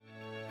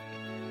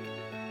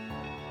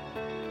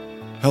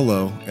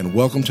Hello, and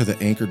welcome to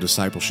the Anchor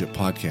Discipleship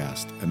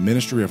Podcast, a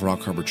ministry of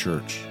Rock Harbor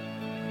Church.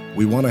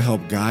 We want to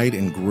help guide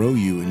and grow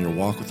you in your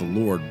walk with the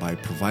Lord by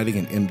providing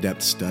an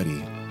in-depth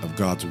study of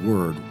God's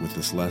Word with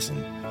this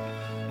lesson.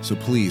 So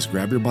please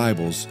grab your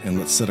Bibles and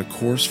let's set a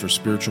course for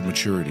spiritual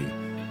maturity.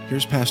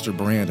 Here's Pastor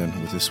Brandon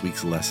with this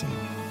week's lesson.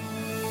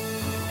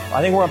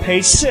 I think we're on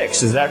page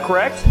 6, is that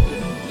correct?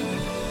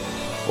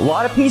 A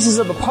lot of pieces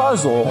of the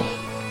puzzle,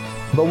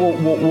 but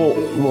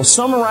we'll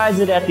summarize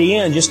it at the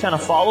end. Just kind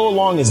of follow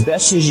along as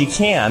best as you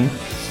can,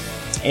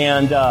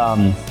 and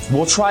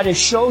we'll try to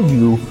show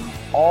you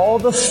all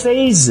the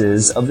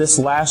phases of this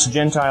last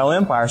Gentile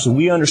empire so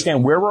we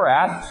understand where we're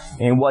at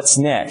and what's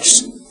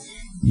next.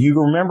 You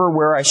remember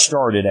where I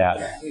started at?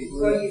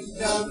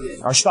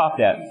 Or stopped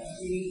at?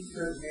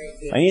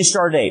 I need to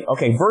start at 8.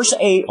 Okay, verse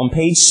 8 on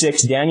page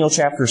 6, Daniel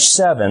chapter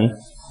 7,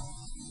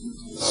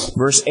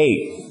 verse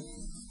 8.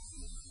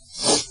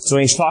 So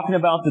he's talking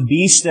about the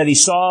beast that he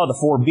saw, the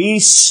 4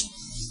 beasts,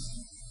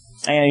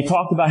 and he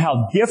talked about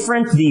how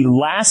different the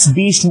last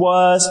beast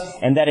was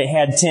and that it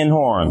had 10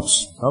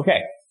 horns.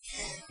 Okay.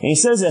 And he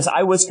says this,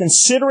 I was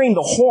considering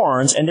the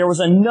horns, and there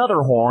was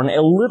another horn,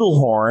 a little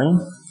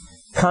horn,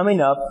 coming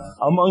up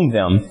among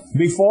them,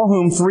 before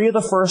whom 3 of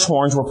the first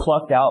horns were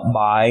plucked out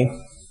by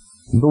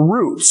the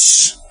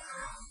roots.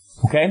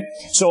 Okay?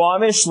 So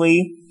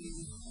obviously,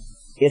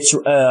 it's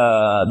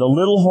the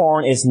little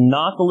horn is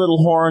not the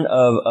little horn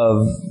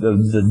of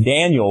the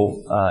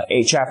Daniel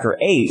 8, chapter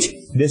 8.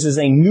 This is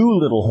a new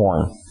little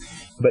horn.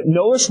 But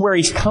notice where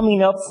he's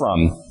coming up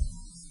from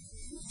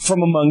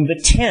among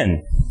the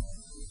 10.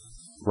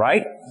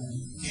 Right?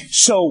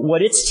 So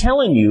what it's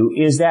telling you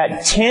is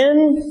that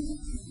 10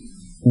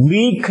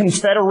 league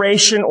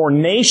confederation or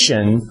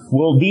nation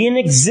will be in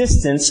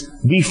existence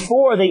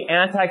before the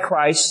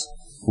Antichrist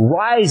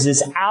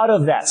rises out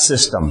of that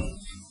system.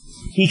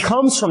 He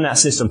comes from that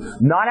system,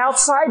 not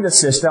outside the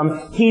system.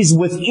 He's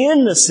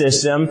within the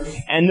system,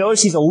 and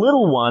notice he's a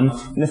little one.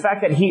 And the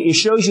fact that it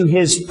shows you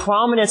his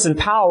prominence and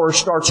power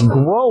starts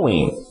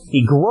growing.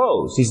 He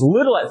grows. He's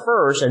little at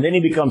first, and then he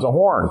becomes a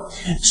horn.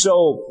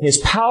 So his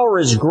power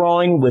is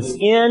growing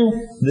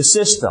within the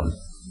system,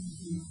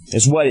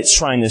 is what it's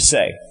trying to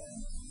say.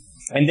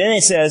 And then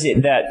it says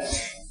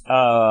that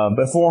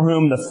before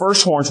whom the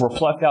first horns were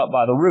plucked out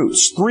by the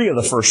roots. 3 of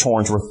the first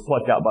horns were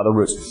plucked out by the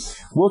roots.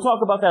 We'll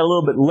talk about that a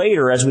little bit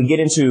later as we get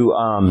into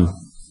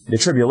the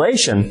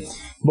tribulation.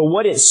 But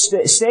what it's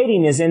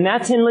stating is in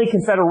that 10 league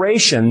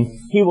confederation,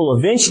 he will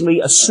eventually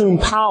assume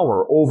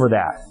power over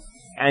that.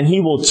 And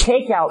he will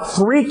take out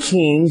 3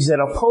 kings that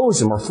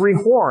oppose him, or 3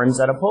 horns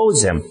that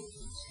oppose him.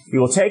 He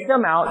will take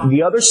them out,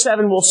 the other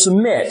 7 will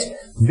submit.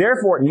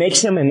 Therefore, it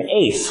makes him an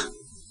 8th.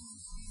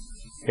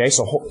 Okay,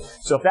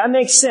 so if that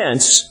makes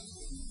sense,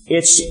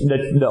 it's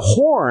the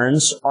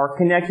horns are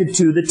connected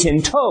to the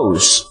 10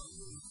 toes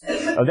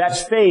of that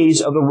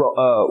phase of the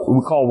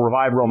we call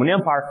revived Roman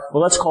Empire.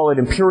 Well, let's call it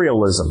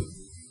imperialism.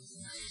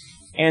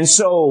 And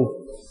so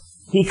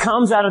he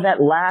comes out of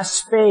that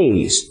last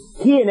phase.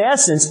 He, in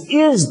essence,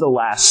 is the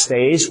last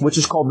phase, which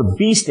is called the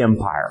Beast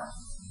Empire.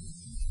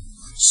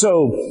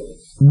 So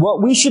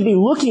what we should be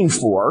looking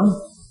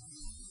for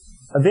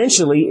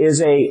eventually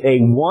is a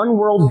one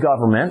world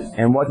government,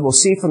 and what we'll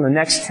see from the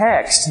next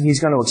text, he's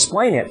going to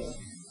explain it.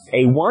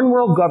 A one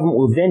world government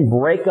will then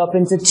break up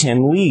into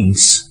 10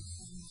 leagues.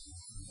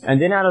 And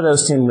then out of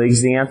those 10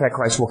 leagues, the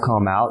Antichrist will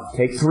come out,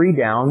 take 3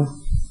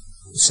 down,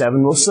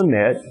 7 will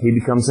submit, he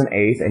becomes an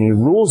 8th, and he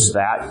rules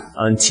that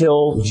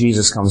until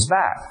Jesus comes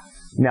back.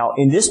 Now,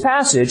 in this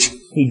passage,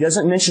 he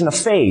doesn't mention a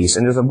phase,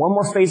 and there's one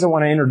more phase I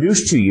want to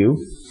introduce to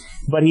you,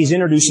 but he's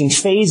introducing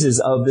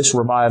phases of this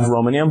revived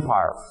Roman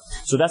Empire.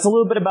 So that's a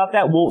little bit about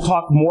that. We'll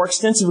talk more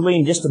extensively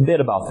in just a bit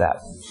about that.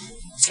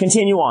 Let's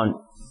continue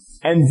on.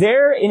 And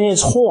there in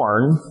his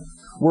horn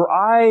were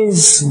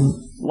eyes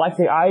like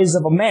the eyes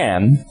of a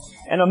man,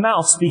 and a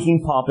mouth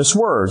speaking pompous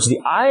words.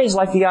 The eyes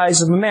like the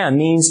eyes of a man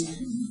means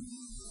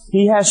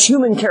he has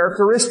human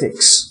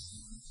characteristics.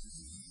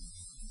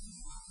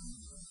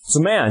 It's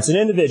a man, it's an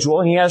individual,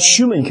 and he has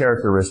human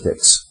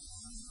characteristics.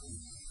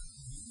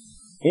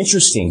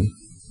 Interesting.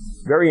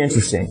 Very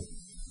interesting.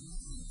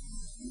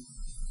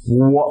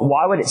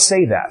 Why would it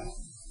say that?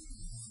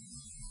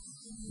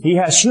 He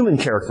has human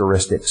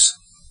characteristics.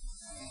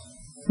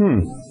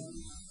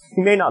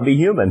 He may not be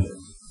human.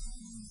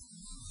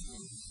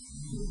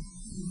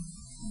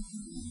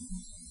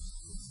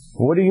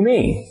 What do you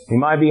mean? He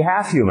might be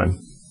half human.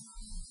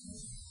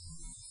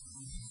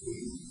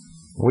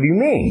 What do you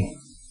mean?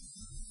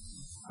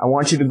 I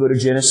want you to go to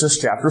Genesis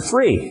chapter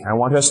 3. I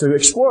want us to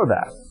explore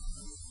that.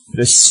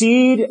 The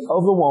seed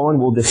of the woman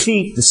will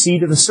defeat the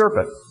seed of the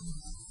serpent.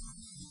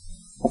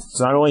 It's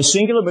not only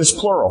singular, but it's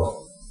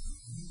plural.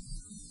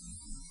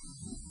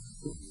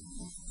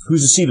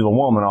 Who's the seed of the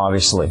woman,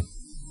 obviously?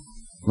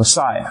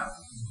 Messiah.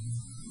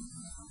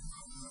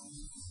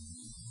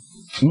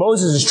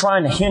 Moses is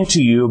trying to hint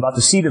to you about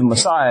the seed of the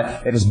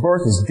Messiah, that his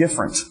birth is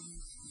different.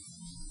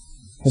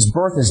 His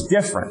birth is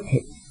different.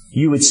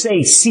 You would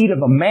say seed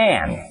of a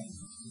man,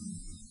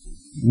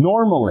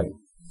 normally.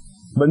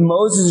 But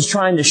Moses is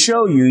trying to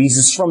show you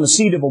he's from the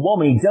seed of a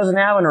woman. He doesn't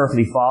have an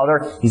earthly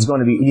father. He's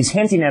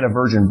hinting at a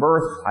virgin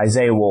birth.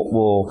 Isaiah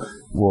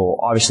will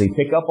obviously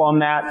pick up on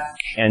that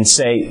and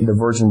say the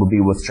virgin will be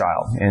with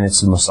child, and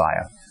it's the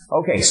Messiah.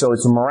 Okay, so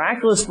it's a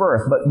miraculous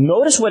birth, but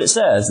notice what it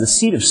says, the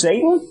seed of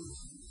Satan?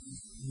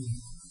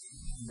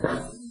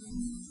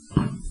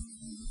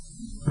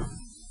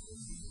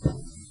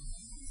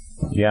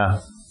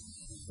 Yeah,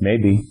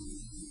 maybe.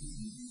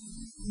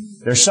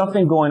 There's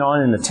something going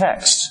on in the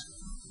text.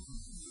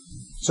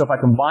 So if I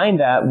combine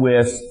that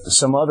with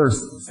some other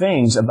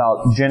things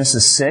about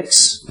Genesis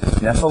 6,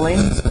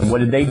 Nephilim, and what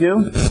did they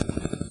do?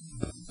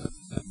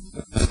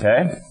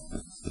 Okay.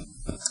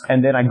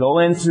 And then I go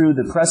in through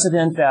the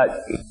precedent that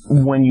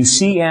when you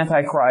see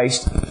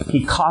Antichrist,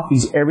 he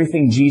copies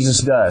everything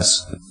Jesus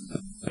does.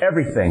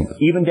 Everything.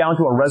 Even down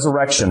to a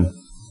resurrection.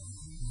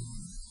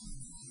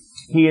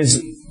 He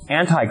is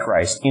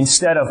Antichrist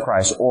instead of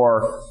Christ,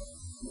 or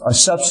a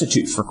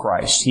substitute for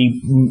Christ.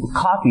 He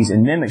copies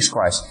and mimics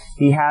Christ.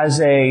 He has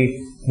a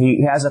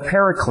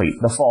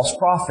paraclete, the false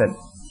prophet.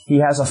 He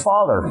has a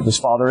father. His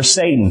father is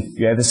Satan.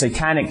 You have the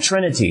satanic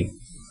trinity.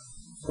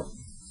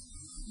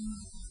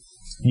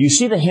 Do you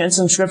see the hints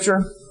in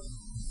Scripture?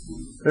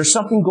 There's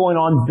something going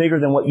on bigger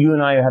than what you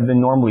and I have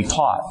been normally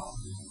taught.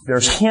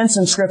 There's hints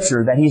in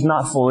Scripture that he's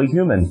not fully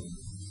human.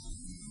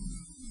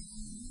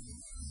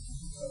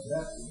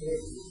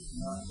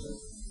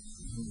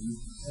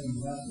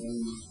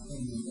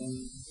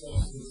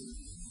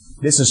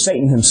 This is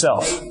Satan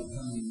himself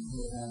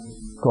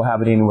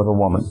cohabiting with a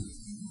woman.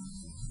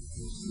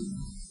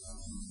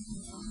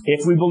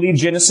 If we believe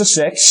Genesis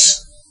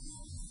 6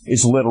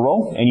 is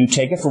literal, and you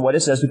take it for what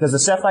it says, because the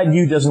Sephite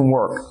view doesn't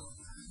work.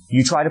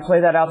 You try to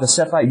play that out, the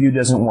Sephite view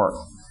doesn't work.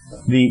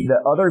 The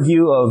other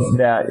view of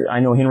that, I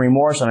know Henry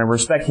Morris, and I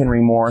respect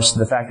Henry Morris,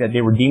 the fact that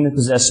they were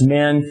demon-possessed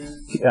men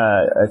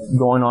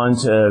going on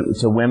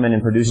to women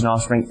and producing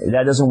offspring,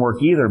 that doesn't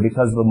work either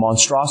because of the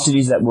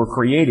monstrosities that were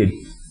created.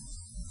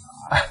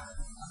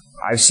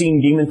 I've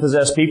seen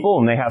demon-possessed people,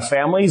 and they have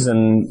families,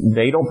 and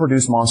they don't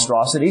produce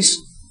monstrosities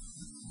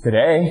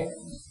today.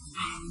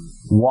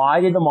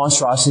 Why did the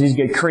monstrosities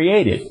get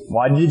created?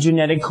 Why did the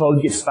genetic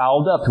code get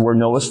fouled up to where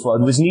Noah's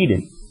flood was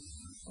needed?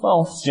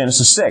 Well, it's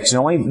Genesis 6. The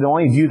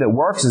only view that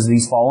works is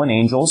these fallen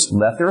angels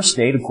left their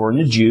estate,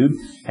 according to Jude,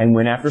 and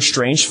went after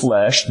strange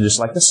flesh, just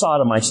like the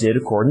Sodomites did,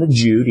 according to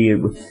Jude.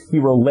 He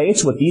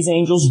relates what these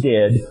angels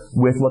did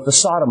with what the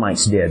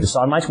Sodomites did. The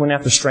Sodomites went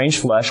after strange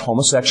flesh,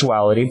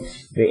 homosexuality.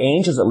 The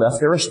angels that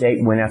left their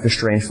estate went after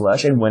strange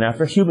flesh and went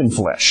after human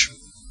flesh.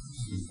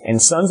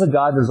 And sons of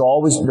God,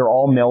 they're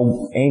all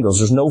male angels.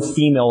 There's no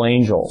female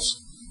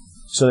angels.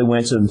 So they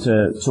went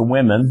to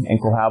women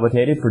and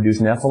cohabitated, produced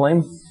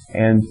Nephilim,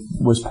 and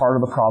was part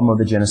of the problem of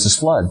the Genesis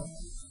flood.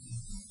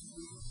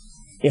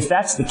 If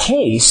that's the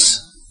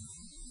case,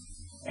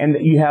 and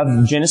you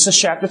have Genesis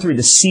chapter 3,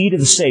 the seed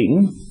of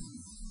Satan,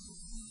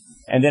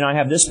 and then I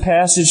have this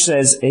passage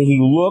says he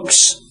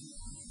looks,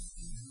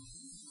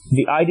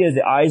 the idea of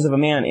the eyes of a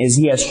man is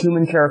he has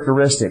human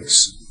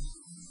characteristics.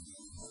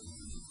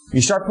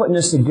 You start putting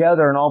this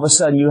together, and all of a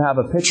sudden you have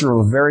a picture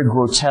of a very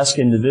grotesque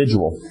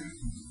individual.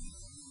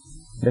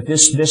 That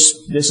this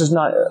is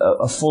not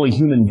a fully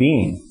human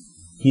being.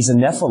 He's a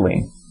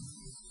Nephilim.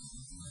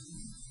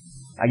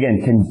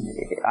 Again,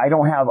 I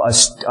don't have a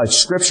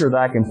scripture that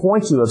I can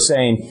point to of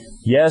saying,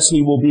 yes,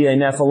 he will be a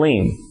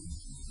Nephilim.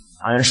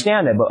 I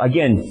understand that, but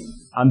again,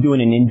 I'm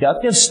doing an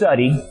inductive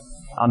study.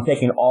 I'm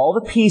taking all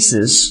the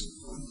pieces,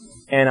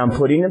 and I'm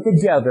putting them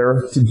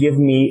together to give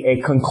me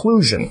a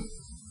conclusion.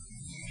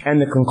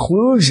 And the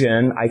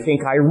conclusion I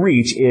think I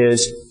reach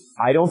is,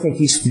 I don't think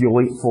he's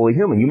fully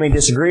human. You may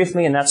disagree with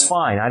me, and that's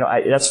fine.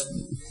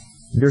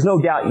 There's no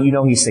doubt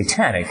he's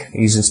satanic.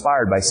 He's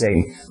inspired by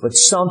Satan. But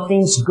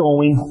something's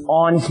going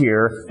on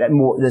here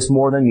that's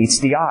more than meets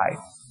the eye.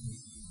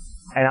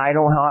 And I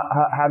don't know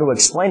how to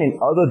explain it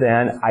other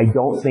than I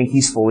don't think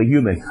he's fully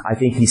human. I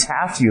think he's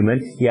half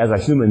human. He has a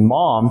human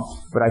mom,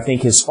 but I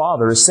think his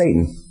father is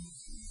Satan.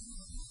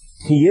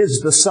 He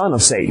is the son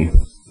of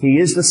Satan. He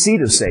is the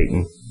seed of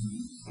Satan.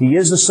 He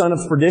is the son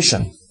of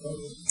perdition.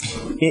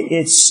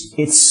 It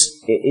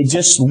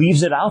just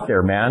leaves it out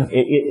there, man.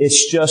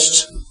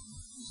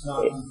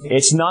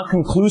 It's not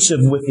conclusive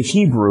with the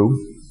Hebrew,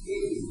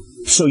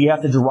 so you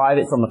have to derive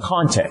it from the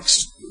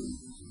context.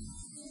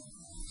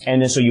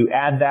 And then so you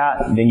add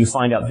that, and then you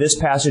find out this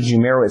passage, you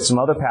marry it with some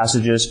other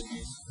passages.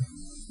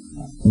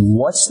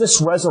 What's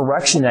this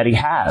resurrection that he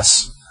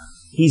has?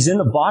 He's in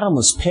the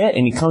bottomless pit,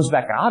 and he comes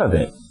back out of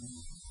it.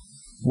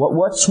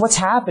 What's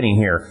happening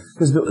here?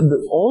 Because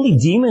the only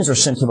demons are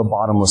sent to the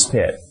bottomless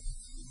pit.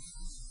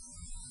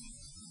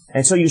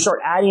 And so you start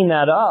adding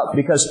that up,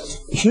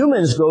 because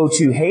humans go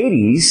to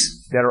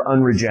Hades that are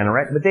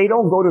unregenerate, but they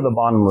don't go to the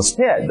bottomless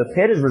pit. The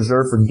pit is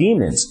reserved for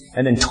demons.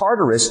 And then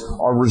Tartarus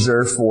are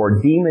reserved for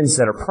demons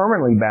that are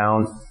permanently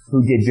bound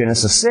who did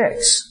Genesis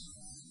 6.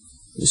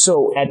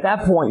 So at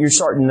that point, you're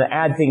starting to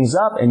add things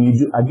up, and you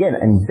do, again,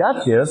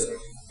 inductive,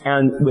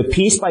 and with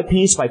piece by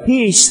piece by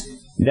piece,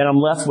 then I'm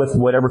left with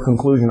whatever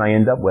conclusion I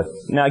end up with.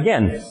 Now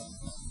again,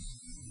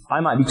 I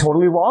might be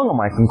totally wrong on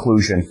my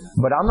conclusion,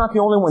 but I'm not the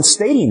only one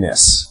stating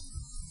this.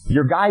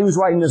 Your guy who's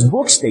writing this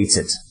book states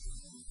it.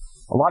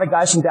 A lot of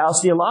guys from Dallas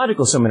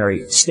Theological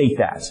Seminary state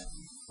that.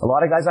 A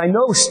lot of guys I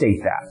know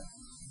state that.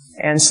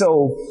 And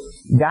so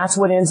that's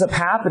what ends up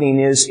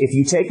happening is if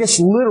you take this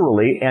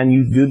literally and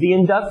you do the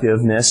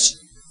inductiveness,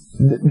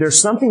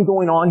 there's something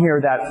going on here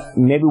that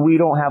maybe we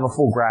don't have a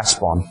full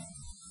grasp on.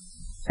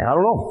 And I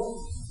don't know.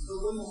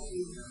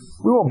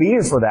 We won't be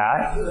here for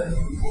that.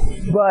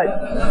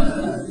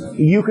 But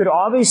you could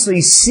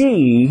obviously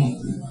see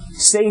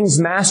Satan's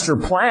master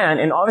plan,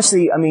 and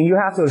obviously, I mean, you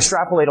have to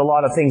extrapolate a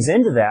lot of things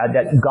into that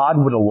God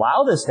would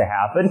allow this to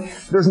happen.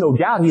 There's no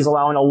doubt He's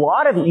allowing a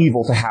lot of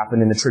evil to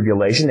happen in the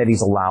tribulation that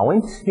He's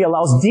allowing. He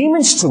allows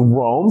demons to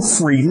roam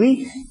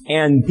freely,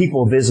 and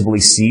people visibly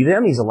see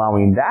them. He's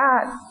allowing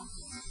that.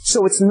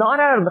 So it's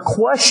not out of the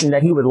question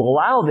that He would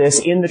allow this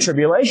in the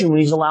tribulation when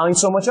He's allowing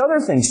so much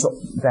other things to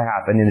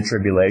happen in the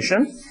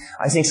tribulation.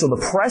 I think so. The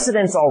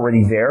precedent's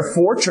already there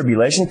for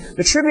tribulation.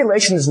 The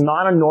tribulation is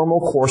not a normal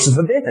course of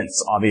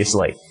events,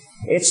 obviously.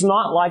 It's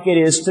not like it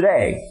is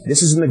today.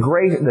 This is in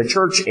the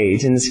church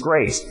age, in this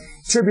grace.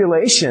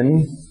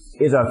 Tribulation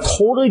is a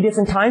totally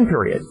different time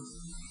period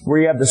where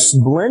you have this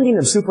blending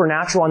of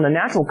supernatural and the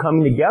natural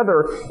coming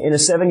together in a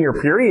 7-year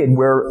period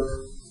where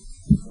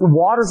the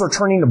waters are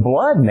turning to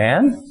blood,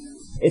 man.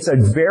 It's a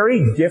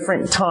very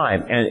different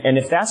time. And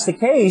if that's the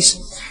case,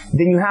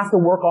 then you have to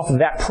work off of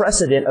that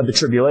precedent of the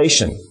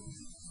tribulation.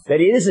 That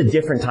it is a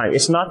different time.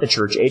 It's not the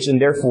church age, and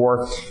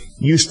therefore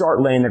you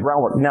start laying the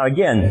groundwork. Now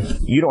again,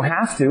 you don't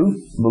have to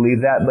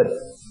believe that, but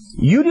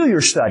you do your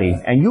study,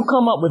 and you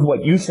come up with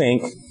what you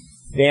think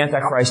the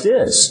Antichrist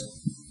is.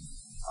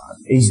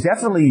 He's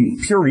definitely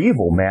pure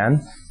evil,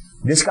 man.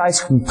 This guy's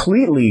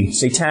completely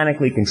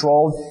satanically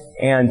controlled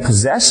and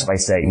possessed by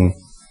Satan.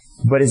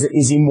 But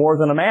is he more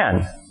than a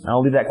man?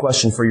 I'll leave that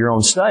question for your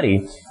own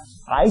study.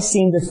 I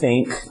seem to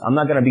think, I'm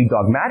not going to be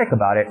dogmatic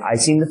about it, I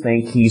seem to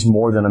think he's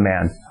more than a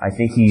man. I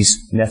think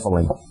he's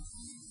Nephilim.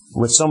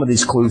 With some of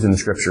these clues in the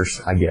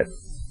Scriptures, I get.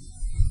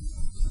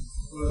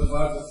 Well, the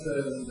Bible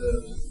says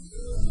that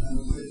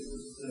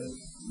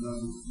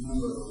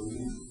number of a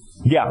man.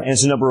 Yeah, and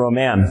it's the number of a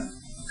man.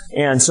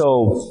 And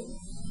so,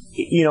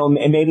 you know,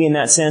 maybe in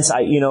that sense,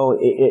 he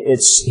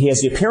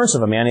has the appearance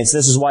of a man. This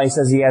is why he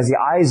says he has the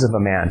eyes of a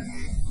man.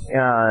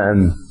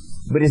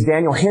 But is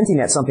Daniel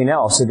hinting at something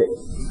else?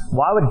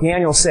 Why would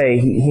Daniel say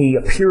he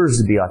appears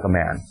to be like a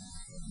man?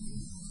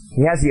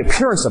 He has the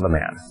appearance of a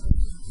man.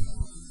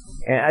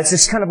 And it's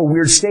just kind of a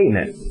weird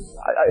statement.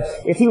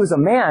 If he was a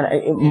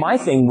man, my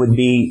thing would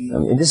be,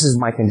 and this is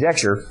my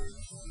conjecture,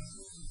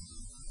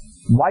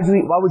 why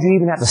would you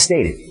even have to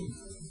state it?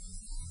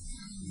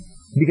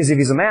 Because if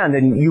he's a man,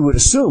 then you would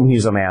assume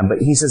he's a man. But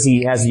he says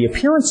he has the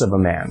appearance of a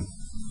man.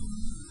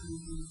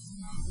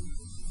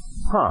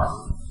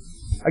 Huh.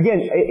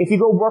 Again, if you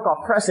go work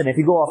off precedent, if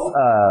you go off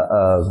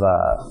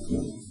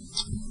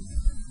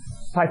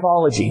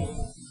typology,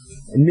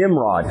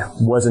 Nimrod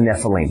was a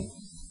Nephilim.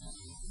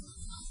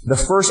 The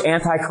first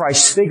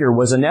Antichrist figure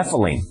was a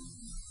Nephilim.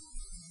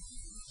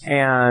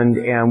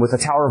 And with the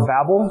Tower of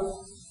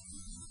Babel,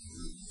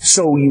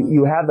 so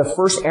you have the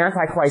first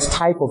Antichrist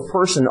type of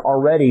person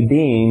already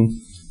being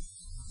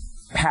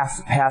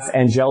half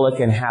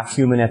angelic and half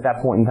human at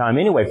that point in time.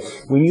 Anyway,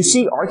 when you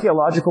see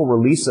archaeological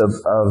release of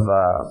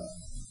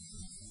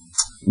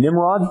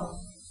Nimrod,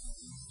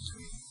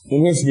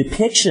 in his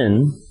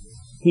depiction,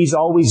 he's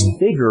always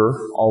bigger,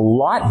 a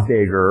lot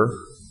bigger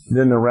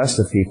than the rest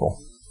of people.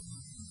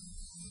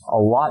 A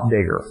lot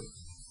bigger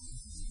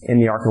in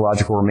the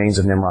archaeological remains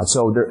of Nimrod.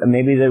 So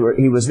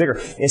he was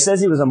bigger. It says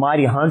he was a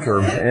mighty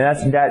hunter,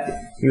 and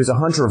he was a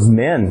hunter of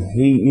men.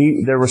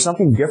 There was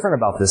something different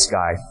about this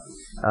guy,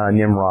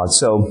 Nimrod.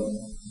 So,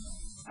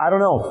 I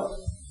don't know.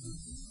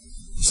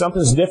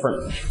 Something's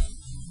different.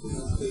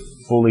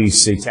 Fully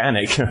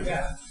satanic.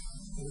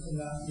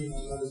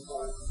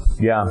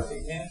 Yeah.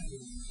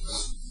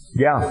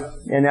 Yeah,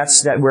 and that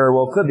very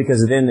well could,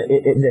 because then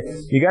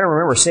you got to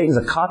remember Satan's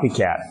a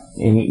copycat,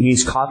 and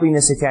he's copying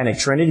the satanic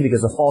trinity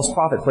because the false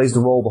prophet plays the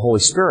role of the Holy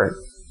Spirit.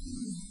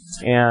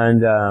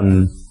 And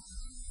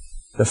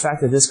the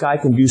fact that this guy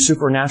can do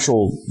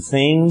supernatural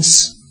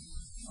things,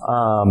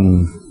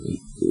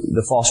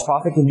 the false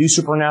prophet can do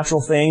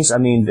supernatural things. I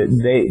mean,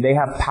 they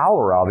have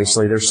power.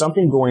 Obviously, there's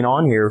something going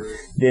on here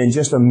than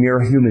just a mere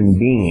human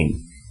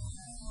being.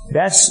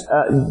 That's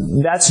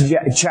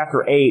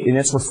chapter 8, and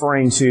it's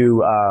referring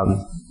to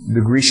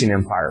the Grecian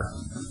Empire.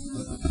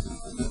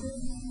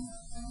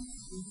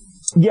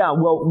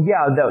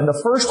 The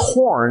first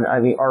horn,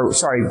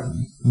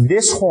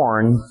 this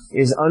horn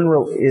is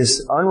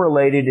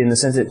unrelated in the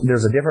sense that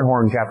there's a different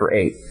horn in chapter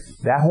 8.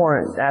 That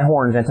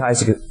horn is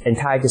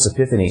Antiochus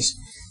Epiphanes,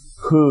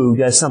 who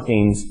does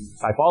something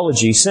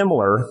typology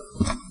similar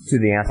to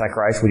the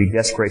Antichrist when he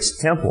desecrates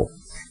the temple.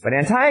 But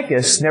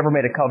Antiochus never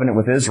made a covenant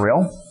with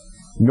Israel.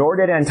 Nor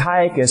did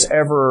Antiochus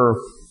ever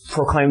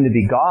proclaimed to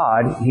be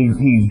God,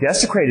 he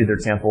desecrated their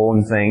temple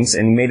and things,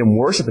 and made them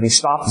worship, and he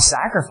stopped the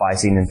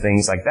sacrificing and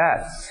things like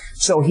that.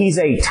 So he's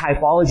a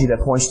typology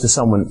that points to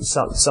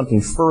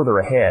something further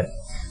ahead.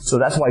 So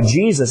that's why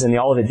Jesus in the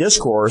Olivet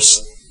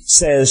Discourse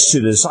says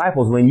to the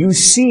disciples, when you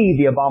see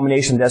the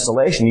abomination of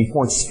desolation, he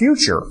points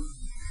future.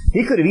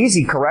 He could have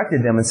easily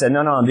corrected them and said,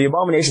 no, the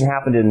abomination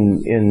happened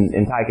in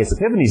Antiochus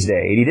Epiphanes' day.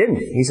 And he didn't.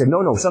 He said,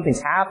 no,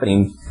 something's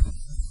happening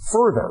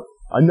further.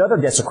 Another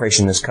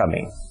desecration is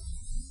coming.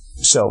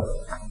 So,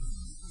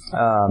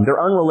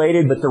 they're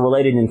unrelated, but they're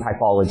related in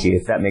typology,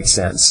 if that makes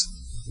sense.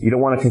 You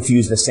don't want to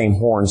confuse the same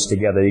horns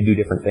together. They do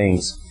different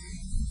things.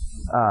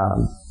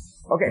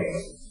 Okay.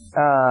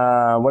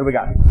 What do we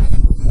got?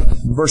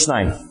 Verse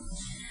 9.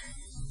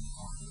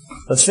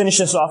 Let's finish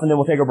this off and then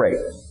we'll take a break.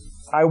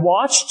 I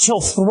watched till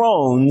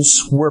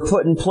thrones were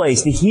put in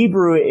place. The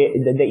Hebrew,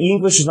 the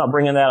English is not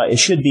bringing that out. It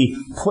should be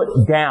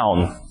put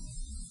down.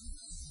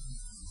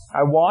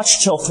 I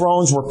watched till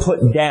thrones were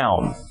put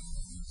down.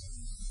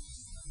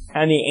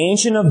 And the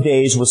Ancient of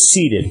Days was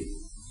seated.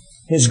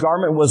 His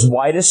garment was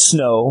white as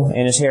snow,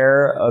 and his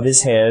hair of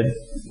his head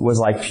was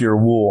like pure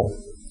wool.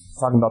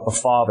 Talking about the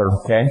Father,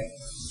 okay?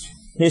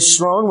 His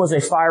throne was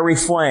a fiery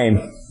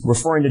flame,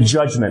 referring to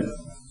judgment.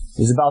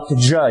 He's about to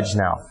judge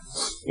now.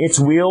 Its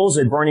wheels,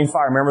 a burning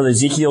fire. Remember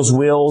Ezekiel's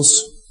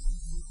wheels?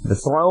 The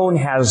throne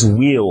has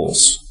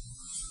wheels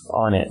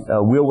on it,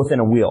 a wheel within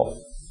a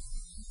wheel.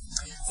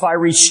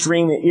 Fiery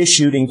stream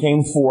issued and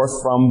came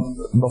forth from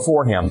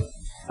before him.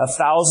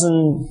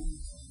 1,000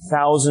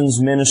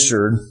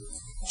 ministered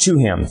to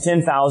him.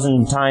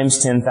 10,000 times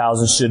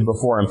 10,000 stood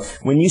before him.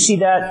 When you see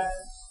that,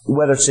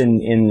 whether it's in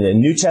the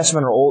New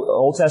Testament or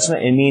Old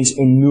Testament, it means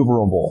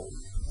innumerable.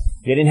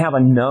 They didn't have a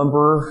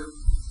number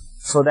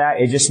for that.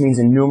 It just means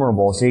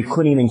innumerable. So he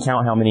couldn't even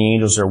count how many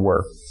angels there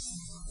were.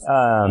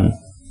 The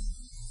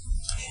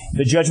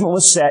judgment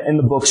was set and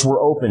the books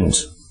were opened.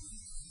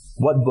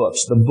 What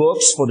books? The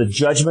books for the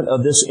judgment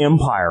of this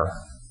empire,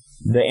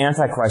 the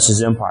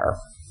Antichrist's empire.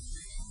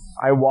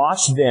 I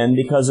watched then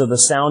because of the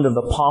sound of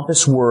the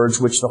pompous words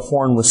which the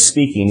horn was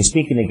speaking. He's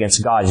speaking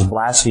against God. He's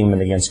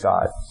blaspheming against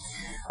God.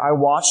 I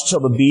watched till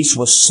the beast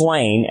was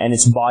slain and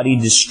its body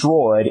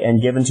destroyed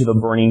and given to the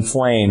burning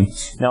flame.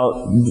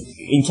 Now,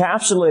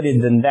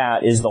 encapsulated in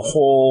that is the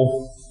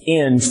whole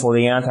end for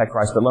the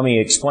Antichrist. But let me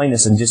explain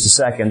this in just a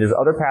second. There's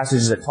other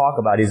passages that talk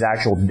about his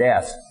actual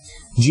death.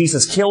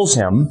 Jesus kills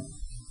him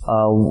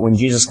when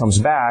Jesus comes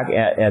back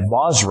at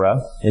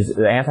Bozrah.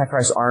 The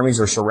Antichrist armies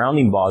are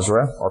surrounding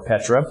Bozrah or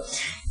Petra.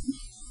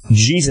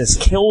 Jesus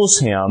kills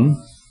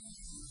him,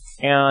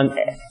 and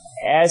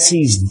as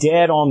he's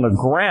dead on the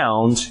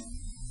ground,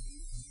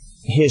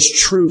 his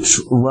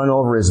troops run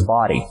over his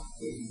body,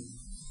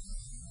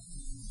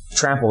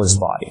 trample his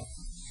body.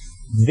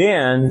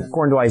 Then,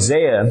 according to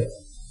Isaiah,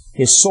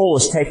 his soul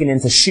is taken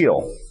into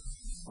Sheol,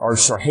 or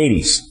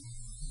Hades,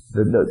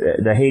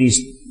 the Hades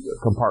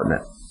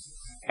compartment.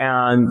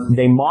 And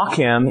they mock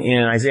him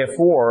in Isaiah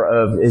 4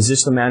 of, is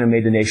this the man who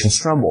made the nations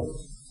tremble?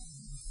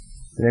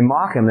 They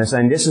mock him and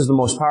saying, this is the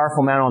most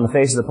powerful man on the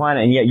face of the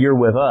planet, and yet you're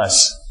with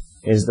us,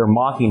 as they're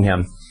mocking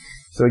him.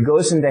 So he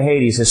goes into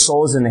Hades. His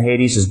soul is in the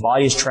Hades. His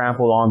body is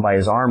trampled on by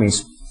his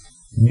armies.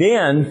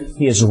 Then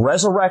he is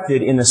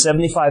resurrected in the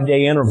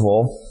 75-day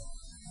interval,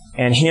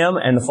 and him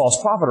and the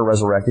false prophet are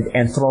resurrected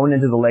and thrown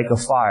into the lake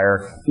of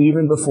fire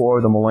even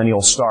before the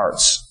millennial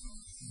starts.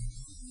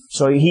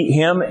 So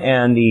him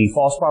and the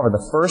false prophet,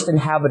 the first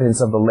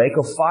inhabitants of the lake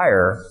of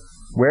fire,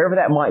 wherever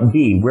that might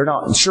be, we're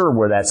not sure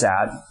where that's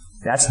at.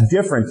 That's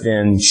different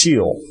than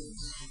Sheol.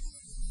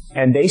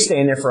 And they stay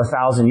in there for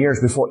 1,000 years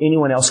before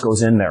anyone else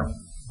goes in there.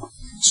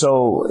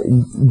 So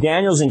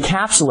Daniel's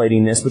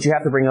encapsulating this, but you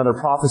have to bring other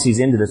prophecies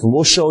into this. And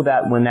we'll show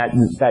that when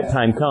that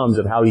time comes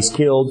of how he's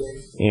killed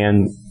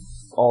and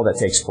all that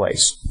takes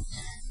place.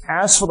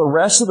 As for the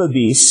rest of the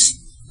beasts,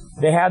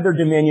 they had their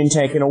dominion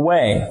taken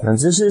away. And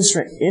this is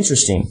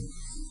interesting.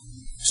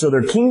 So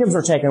their kingdoms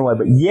were taken away,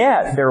 but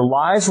yet their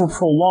lives were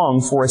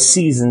prolonged for a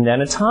season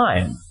and a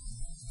time.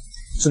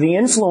 So the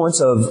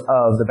influence of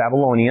the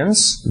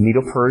Babylonians, the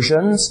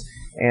Medo-Persians,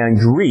 and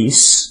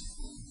Greece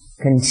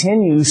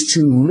continues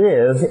to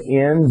live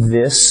in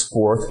this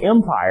fourth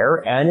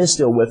empire and is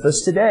still with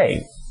us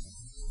today.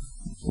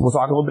 We'll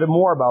talk a little bit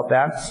more about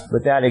that,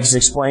 but that is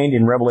explained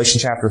in Revelation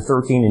chapter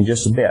 13 in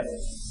just a bit.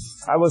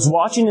 I was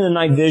watching in the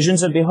night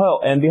visions, and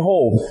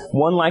behold,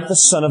 one like the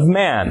Son of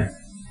Man,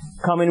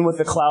 coming with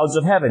the clouds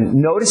of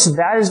heaven. Notice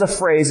that is the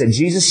phrase that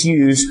Jesus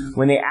used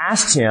when they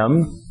asked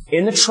him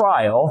in the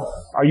trial,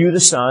 are you the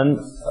Son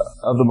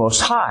of the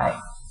Most High?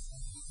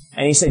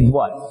 And he said,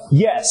 what?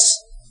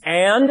 Yes.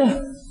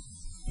 And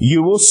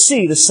you will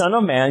see the Son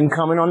of Man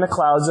coming on the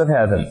clouds of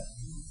heaven.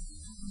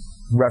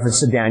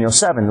 Reference to Daniel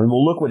 7. And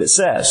we'll look what it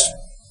says.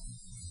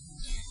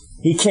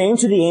 He came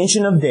to the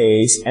Ancient of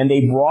Days, and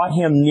they brought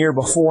him near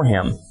before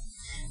him.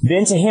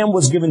 Then to him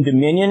was given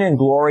dominion and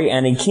glory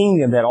and a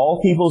kingdom that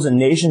all peoples and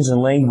nations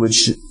and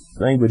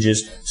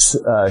languages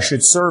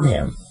should serve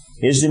him.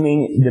 His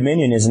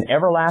dominion is an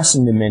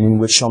everlasting dominion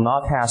which shall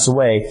not pass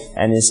away,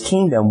 and His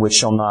kingdom which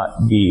shall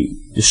not be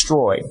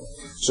destroyed.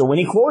 So when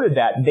he quoted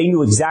that, they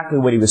knew exactly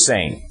what he was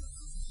saying.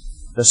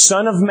 The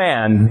Son of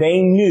Man,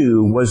 they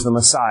knew, was the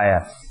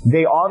Messiah.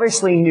 They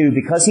obviously knew,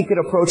 because he could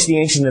approach the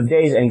Ancient of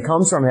Days and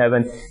comes from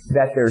heaven,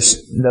 that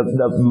there's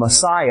the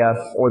Messiah,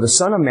 or the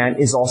Son of Man,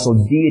 is also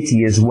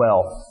deity as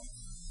well.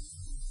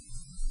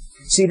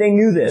 See, they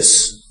knew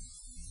this.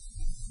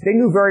 They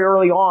knew very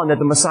early on that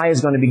the Messiah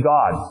is going to be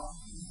God.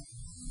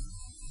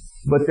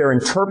 But their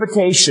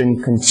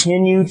interpretation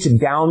continued to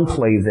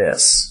downplay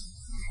this.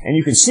 And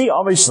you can see,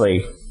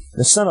 obviously,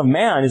 the Son of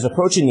Man is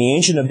approaching the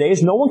Ancient of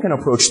Days. No one can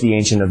approach the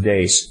Ancient of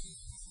Days.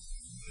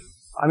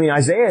 I mean,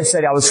 Isaiah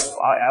said,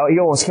 he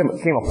almost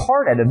came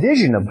apart at a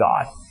vision of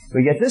God. But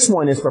yet this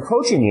one is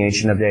approaching the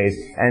Ancient of Days.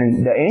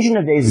 And the Ancient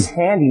of Days is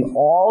handing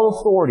all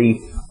authority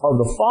of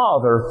the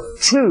Father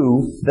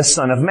to the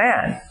Son of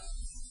Man.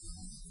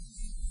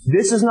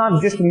 This is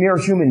not just a mere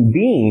human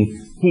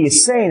being. He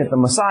is saying that the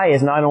Messiah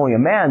is not only a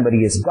man, but He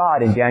is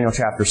God in Daniel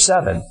chapter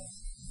 7.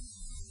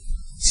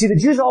 See, the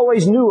Jews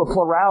always knew a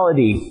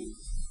plurality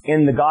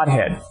in the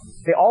Godhead.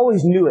 They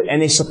always knew it,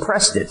 and they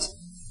suppressed it.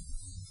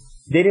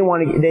 They didn't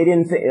want to. They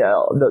didn't.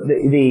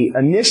 The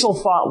initial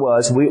thought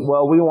was, we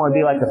want to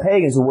be like the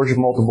pagans who worship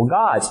multiple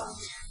gods.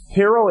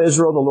 Hear, O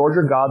Israel, the Lord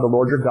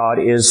your God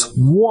is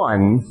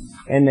one,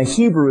 and the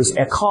Hebrew is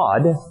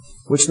echad,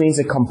 which means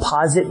a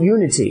composite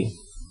unity.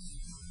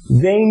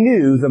 They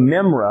knew the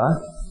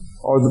Memra,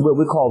 or what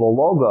we call the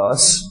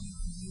Logos,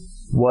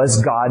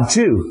 was God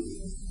too,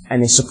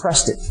 and they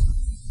suppressed it,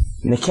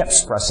 and they kept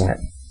suppressing it.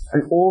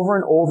 And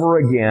over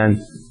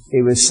again,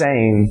 it was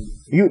saying,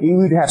 you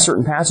would have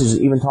certain passages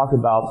that even talk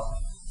about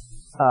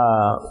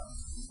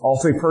all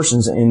three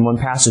persons in one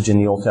passage in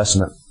the Old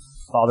Testament.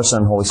 Father,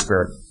 Son, Holy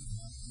Spirit.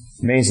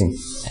 Amazing.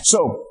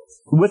 So,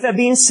 with that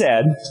being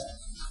said,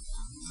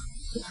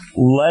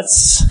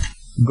 let's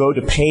go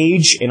to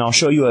page, and I'll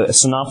show you a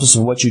synopsis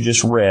of what you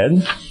just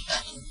read.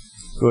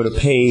 Go to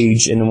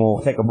page, and then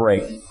we'll take a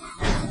break.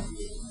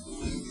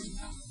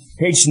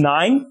 Page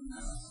 9.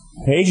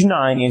 Page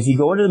 9, and if you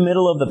go into the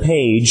middle of the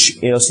page,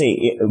 it'll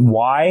say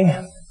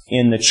why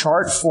in the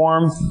chart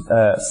form,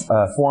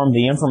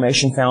 the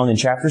information found in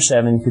chapter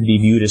 7 could be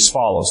viewed as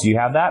follows. Do you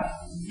have that?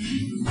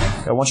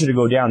 I want you to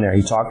go down there.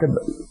 He talked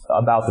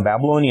about the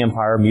Babylonian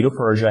Empire,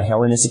 Medo-Persia,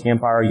 Hellenistic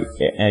Empire,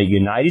 a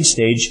united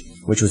stage,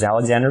 which was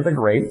Alexander the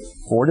Great,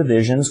 4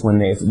 divisions when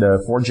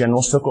the 4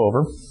 generals took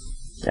over,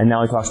 and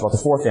now he talks about the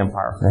 4th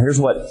Empire. Now here's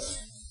what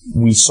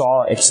we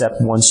saw except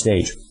one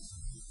stage.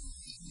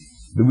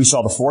 We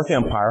saw the 4th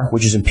Empire,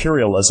 which is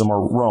imperialism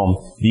or Rome.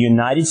 The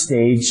united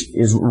stage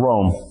is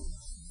Rome.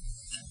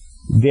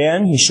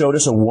 Then he showed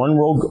us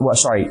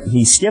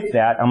he skipped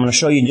that. I'm going to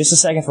show you in just a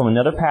second from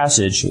another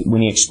passage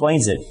when he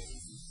explains it.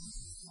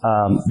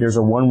 There's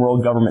a one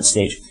world government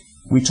stage.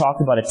 We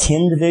talked about a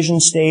 10-division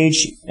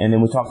stage, and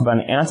then we talked about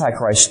an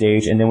Antichrist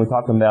stage, and then we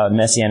talked about a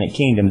Messianic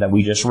kingdom that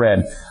we just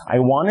read. I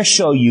want to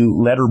show you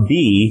letter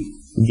B,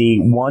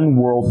 the one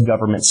world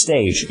government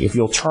stage. If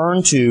you'll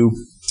turn to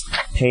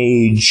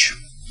page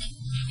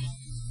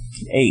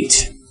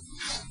 8.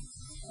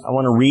 I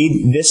want to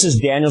read, this is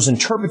Daniel's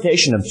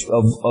interpretation of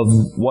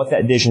what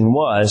that vision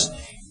was,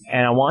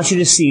 and I want you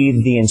to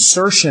see the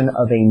insertion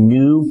of a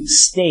new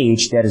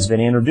stage that has been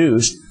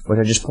introduced, which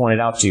I just pointed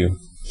out to you.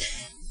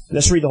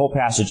 Let's read the whole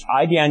passage.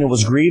 I, Daniel,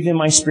 was grieved in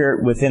my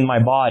spirit within my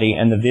body,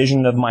 and the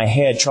vision of my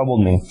head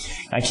troubled me.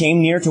 I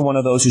came near to one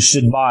of those who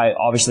stood by,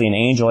 obviously an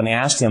angel, and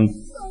asked him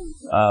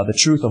the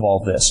truth of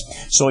all this.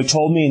 So he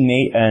told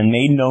me and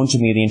made known to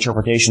me the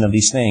interpretation of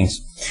these things.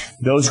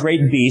 Those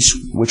great beasts,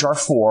 which are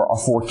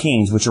 4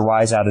 kings, which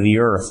arise out of the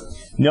earth.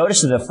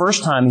 Notice that the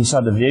first time he saw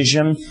the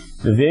vision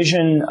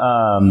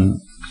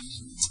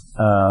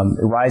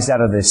arise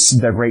out of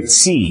the great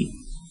sea,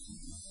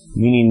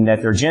 meaning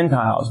that they're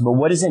Gentiles. But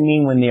what does it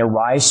mean when they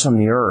arise from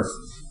the earth?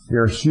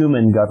 They're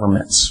human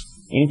governments.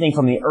 Anything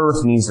from the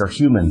earth means they're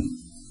human.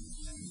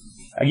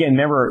 Again,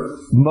 remember,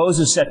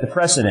 Moses set the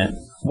precedent.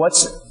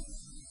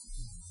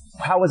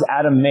 How was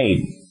Adam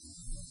made?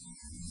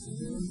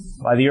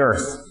 By the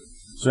earth.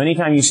 So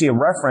anytime you see a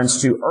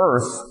reference to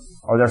earth,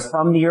 or they're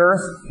from the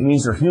earth, it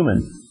means they're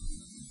human.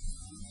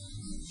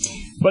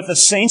 But the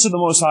saints of the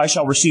Most High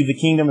shall receive the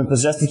kingdom and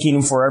possess the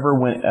kingdom forever,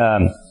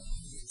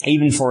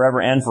 even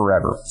forever and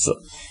forever. So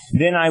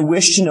then I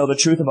wish to know the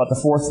truth about the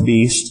 4th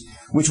beast,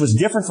 which was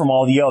different from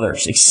all the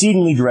others,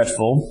 exceedingly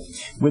dreadful,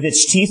 with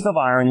its teeth of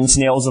iron and its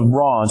nails of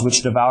bronze,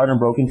 which devoured and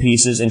broke in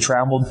pieces and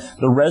trampled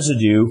the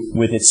residue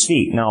with its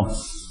feet. Now,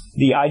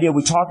 the idea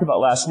we talked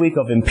about last week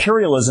of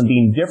imperialism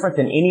being different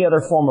than any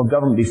other form of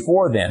government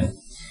before then,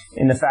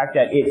 in the fact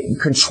that it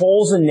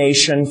controls a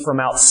nation from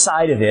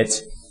outside of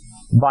it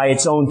by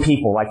its own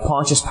people, like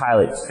Pontius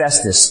Pilate,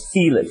 Festus,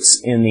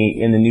 Felix in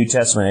the New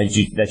Testament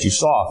that you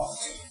saw.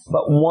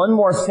 But one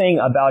more thing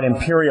about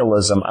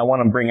imperialism I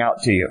want to bring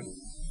out to you.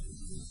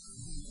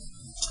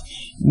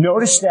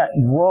 Notice that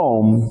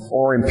Rome,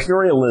 or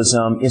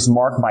imperialism, is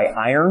marked by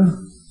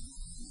iron,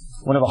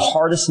 one of the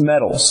hardest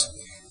metals.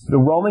 The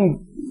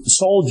Roman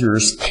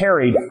soldiers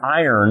carried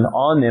iron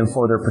on them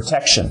for their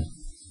protection.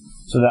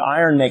 So the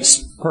iron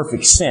makes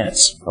perfect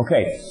sense.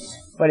 Okay.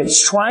 But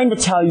it's trying to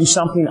tell you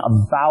something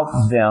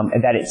about them,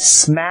 and that it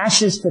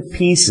smashes to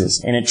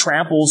pieces and it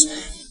tramples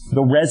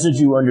the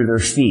residue under their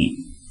feet.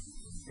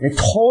 It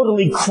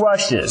totally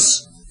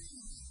crushes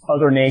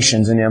other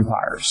nations and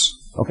empires.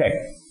 Okay.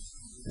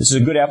 This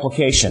is a good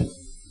application.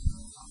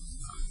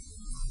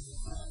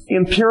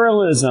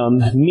 Imperialism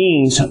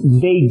means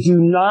they do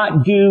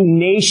not do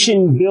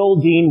nation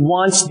building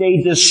once they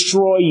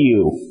destroy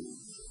you.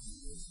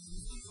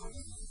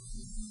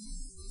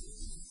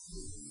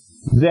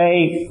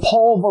 They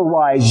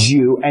pulverize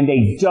you, and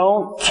they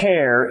don't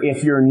care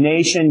if your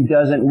nation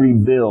doesn't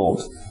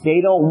rebuild.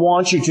 They don't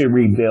want you to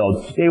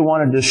rebuild. They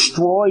want to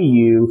destroy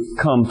you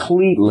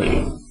completely.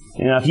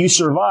 And if you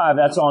survive,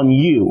 that's on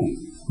you.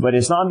 But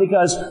it's not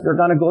because they're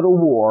going to go to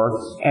war,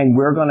 and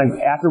we're going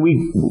to, after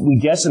we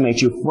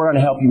decimate you, we're going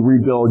to help you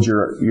rebuild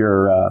your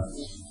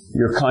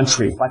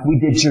country, like we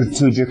did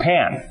to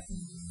Japan.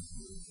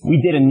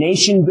 We did a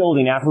nation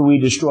building after we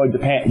destroyed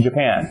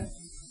Japan.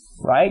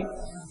 Right?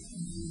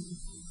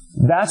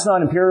 That's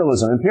not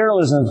imperialism.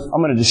 Imperialism is,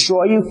 I'm going to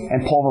destroy you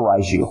and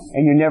pulverize you,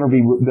 and you'll never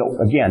be built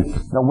again.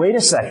 Now, wait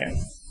a second.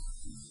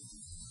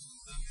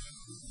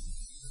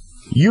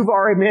 You've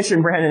already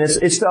mentioned, Brandon,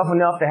 it's tough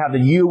enough to have the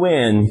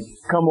UN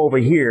come over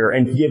here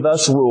and give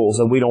us rules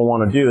that we don't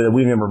want to do, that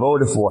we've never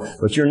voted for.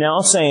 But you're now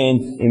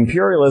saying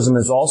imperialism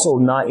is also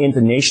not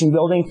into nation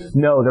building?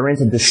 No, they're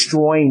into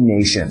destroying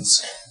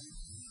nations.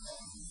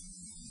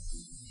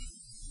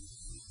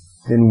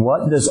 Then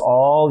what does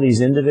all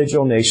these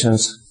individual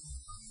nations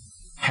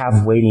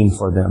have waiting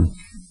for them?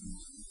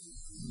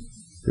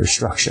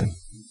 Destruction.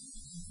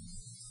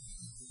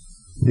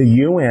 The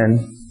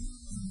UN,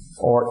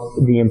 or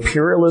the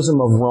imperialism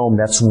of Rome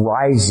that's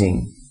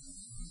rising,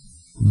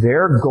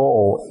 their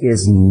goal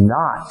is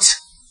not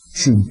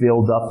to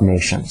build up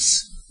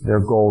nations. Their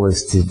goal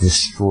is to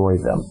destroy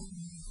them.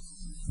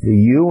 The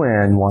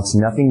UN wants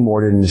nothing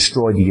more than to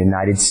destroy the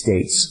United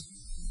States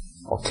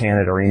or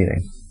Canada or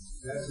anything.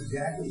 That's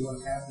exactly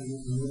what's happening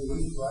in the Middle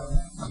East right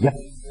now. Yep.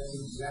 That's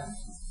exactly.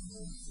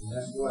 And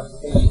that's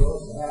what's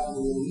supposed to happen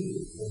in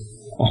Egypt.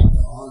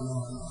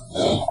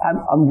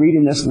 I'm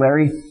reading this,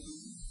 Larry,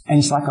 and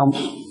it's like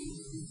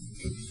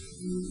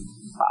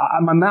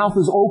my mouth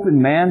is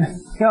open, man.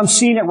 I'm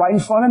seeing it right in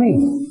front of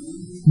me.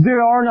 They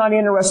are not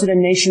interested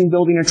in nation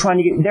building.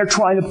 They're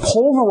trying to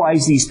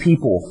pulverize these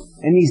people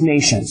and these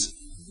nations.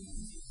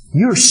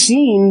 You're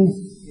seeing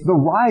the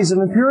rise of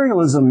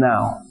imperialism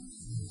now.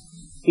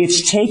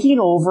 It's taking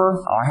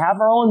over. I have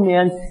our own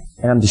men,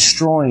 and I'm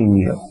destroying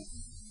you.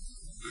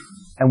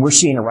 And we're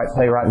seeing it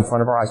play right in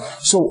front of our eyes.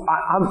 So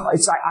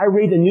I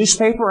read the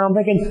newspaper, and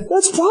I'm thinking,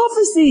 that's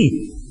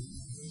prophecy.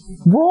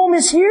 Rome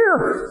is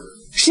here.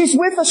 She's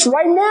with us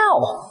right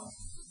now.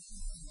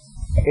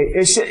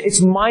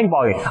 It's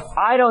mind-boggling.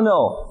 I don't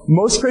know.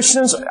 Most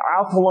Christians are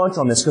out to lunch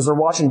on this because they're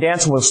watching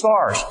Dancing with the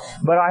Stars.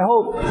 But I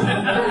hope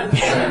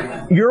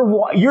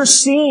you're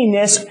seeing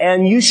this,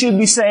 and you should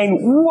be saying,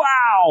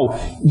 wow,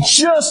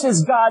 just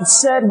as God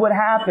said would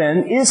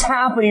happen is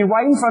happening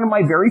right in front of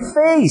my very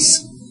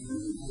face.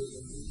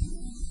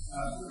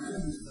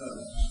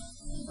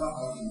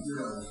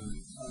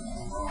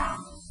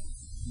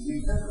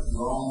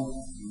 Rome,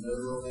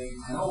 literally.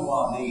 I know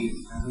Wahid,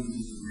 I think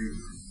he's a real.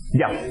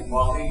 Yeah.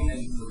 Wahid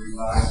thinks the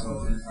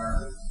revival of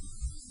empire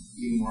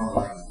be more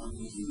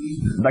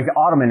like the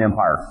Ottoman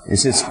Empire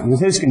is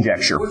his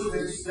conjecture. Which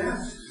makes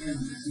sense in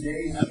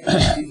today's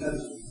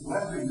because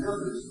Western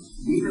Europe is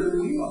weaker than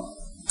we are.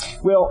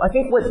 Well, I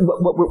think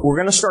what we're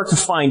going to start to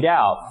find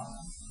out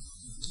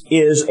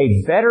is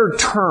a better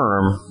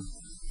term.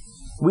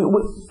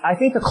 I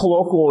think the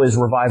colloquial is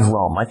revive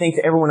Rome. I think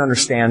that everyone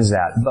understands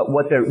that. But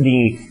what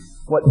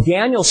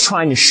Daniel's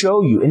trying to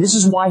show you, and this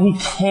is why he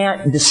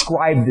can't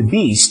describe the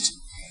beast,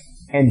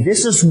 and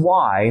this is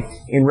why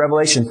in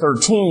Revelation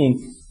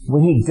 13,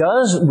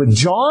 when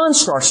John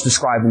starts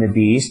describing the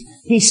beast,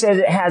 he says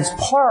it has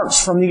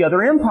parts from the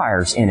other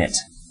empires in it.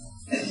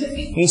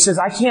 He says,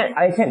 I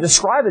can't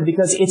describe it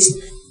because it's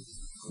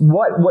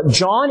what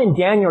John and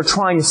Daniel are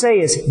trying to say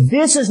is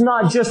this is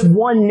not just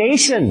one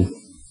nation.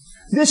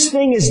 This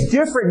thing is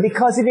different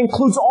because it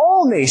includes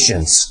all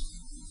nations.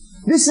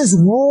 This is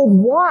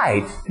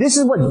worldwide. This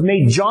is what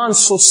made John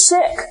so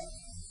sick.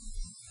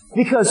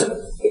 Because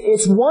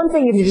it's one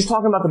thing if you're just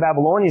talking about the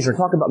Babylonians or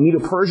talking about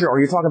Medo-Persia or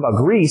you're talking about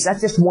Greece.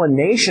 That's just one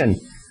nation.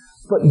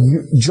 But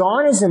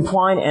John is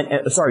implying,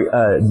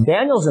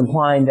 Daniel's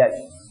implying that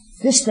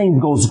this thing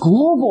goes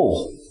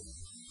global,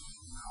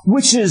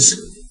 which is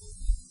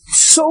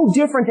so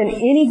different than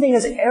anything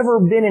has ever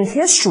been in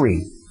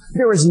history.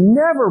 There has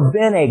never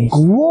been a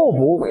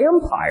global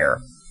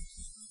empire.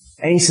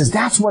 And he says,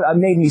 that's what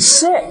made me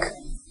sick.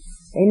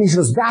 And he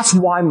says, that's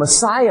why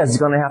Messiah is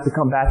going to have to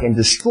come back and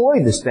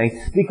destroy this thing,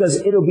 because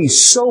it'll be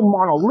so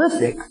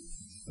monolithic,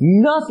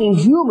 nothing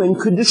human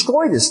could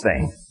destroy this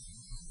thing.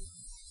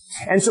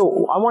 And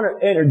so I want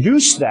to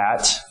introduce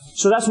that.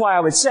 So that's why I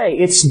would say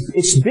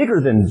it's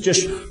bigger than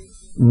just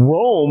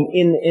Rome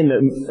in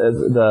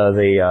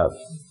the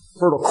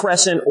Fertile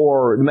Crescent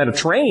or the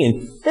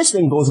Mediterranean, this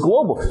thing goes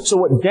global. So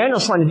what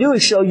Daniel's trying to do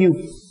is show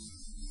you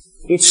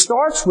it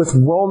starts with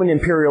Roman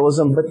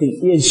imperialism, but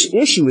the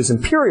issue is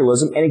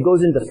imperialism, and it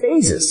goes into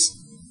phases.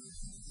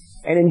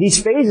 And in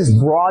these phases,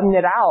 broaden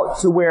it out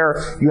to where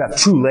you have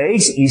two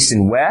legs, east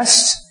and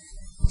west,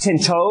 10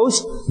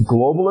 toes,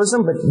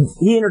 globalism, but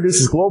he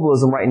introduces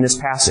globalism right in this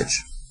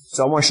passage.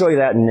 So I want to show you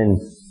that,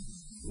 and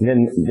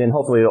then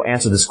hopefully it'll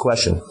answer this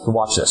question. So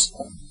watch this.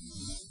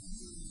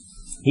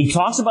 He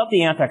talks about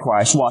the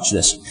Antichrist. Watch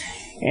this.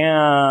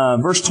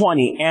 Verse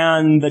 20,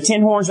 and the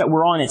 10 horns that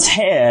were on its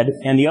head,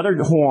 and the other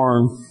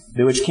horn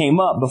which came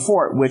up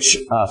before it, which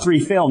 3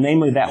 fell,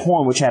 namely that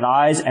horn which had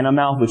eyes and a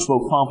mouth which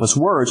spoke pompous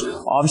words,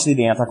 obviously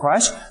the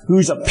Antichrist,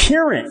 whose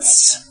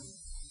appearance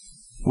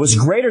was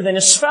greater than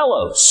his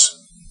fellows.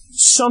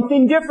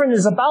 Something different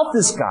is about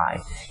this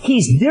guy.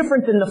 He's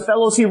different than the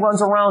fellows he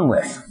runs around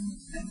with.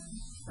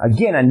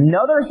 Again,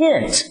 another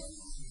hint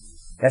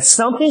that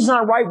something's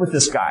not right with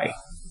this guy.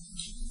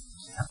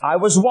 I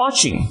was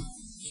watching,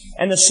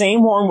 and the same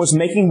horn was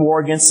making war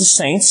against the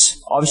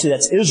saints. Obviously,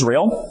 that's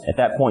Israel at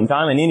that point in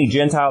time, and any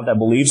Gentile that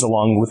believes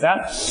along with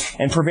that,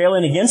 and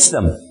prevailing against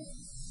them.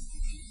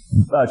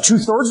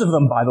 2/3 of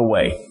them, by the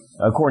way,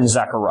 according to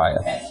Zechariah.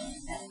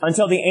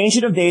 Until the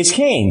Ancient of Days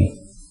came,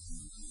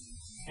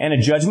 and a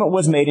judgment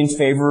was made in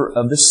favor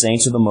of the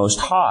saints of the Most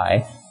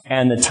High,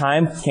 and the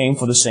time came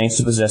for the saints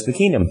to possess the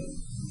kingdom.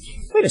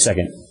 Wait a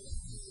second.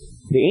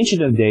 The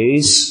Ancient of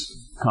Days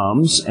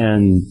comes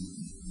and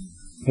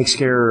takes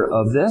care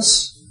of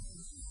this.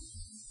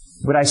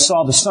 But I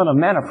saw the Son of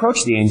Man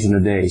approach the Ancient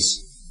of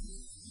Days.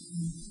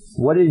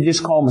 What did he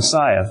just call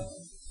Messiah?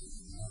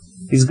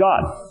 He's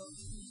God.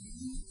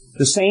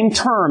 The same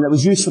term that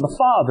was used for the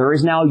Father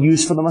is now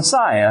used for the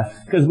Messiah,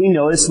 because we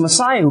know it's the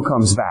Messiah who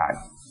comes back.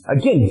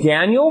 Again,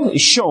 Daniel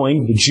is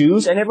showing the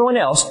Jews and everyone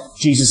else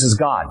Jesus is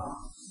God.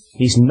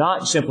 He's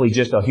not simply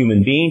just a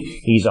human being.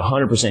 He's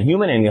 100%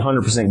 human and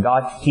 100%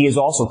 God. He is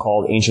also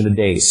called Ancient of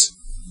Days,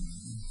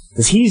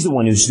 because he's the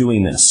one who's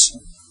doing this.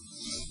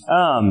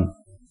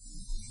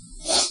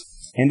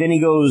 And then he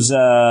goes,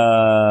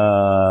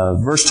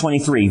 verse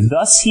 23,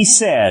 thus he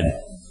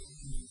said,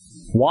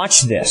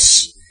 watch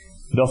this,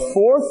 the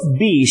fourth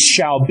beast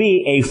shall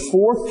be a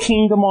fourth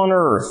kingdom on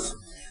earth,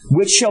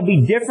 which shall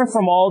be different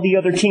from all the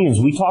other kingdoms.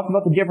 We talked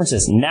about the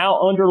differences. Now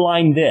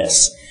underline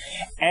this.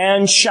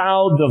 And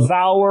shall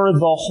devour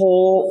the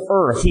whole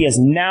earth. He has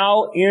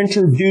now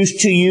introduced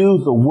to you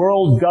the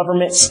world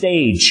government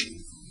stage.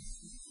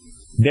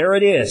 There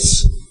it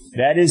is.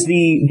 That is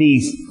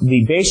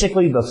the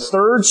basically the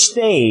third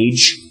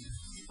stage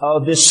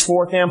of this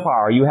fourth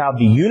empire. You have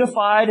the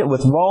unified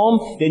with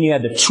Rome, then you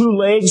have the 2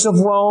 legs of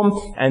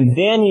Rome, and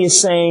then he is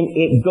saying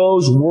it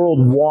goes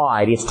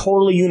worldwide. It's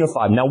totally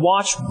unified. Now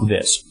watch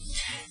this.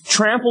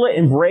 Trample it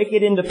and break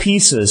it into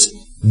pieces.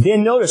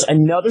 Then notice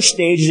another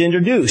stage is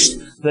introduced.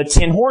 The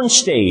 10 horn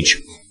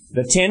stage.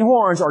 The 10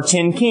 horns are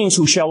 10 kings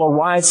who shall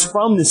arise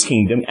from this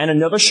kingdom, and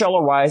another shall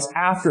arise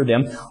after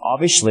them.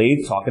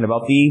 Obviously, talking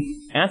about the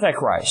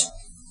Antichrist.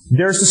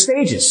 There's the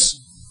stages.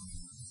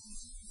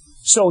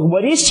 So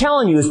what he's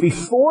telling you is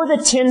before the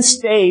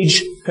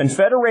 10-stage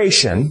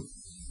confederation,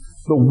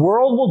 the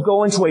world will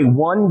go into a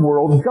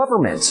one-world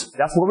government.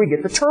 That's where we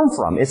get the term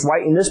from. It's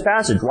right in this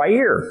passage, right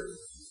here.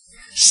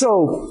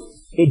 So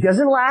it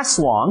doesn't last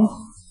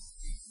long,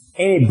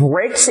 and it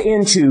breaks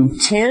into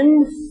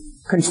 10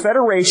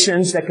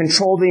 confederations that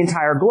control the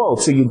entire globe.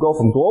 So you go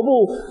from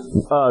global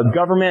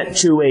government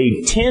to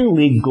a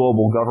 10-league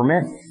global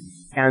government,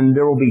 and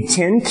there will be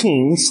 10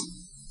 kings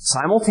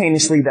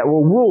simultaneously that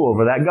will rule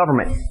over that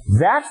government.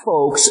 That,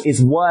 folks,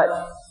 is what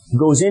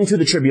goes into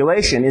the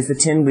tribulation, is the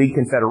 10-league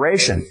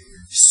confederation.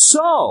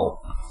 So,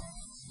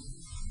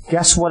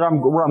 guess where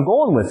I'm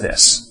going with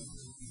this?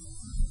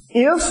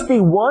 If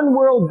the one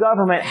world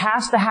government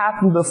has to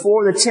happen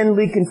before the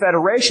 10-league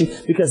confederation,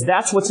 because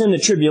that's what's in the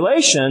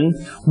tribulation,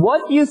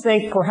 what do you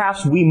think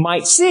perhaps we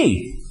might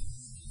see?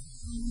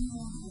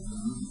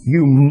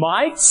 You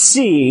might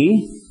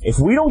see, if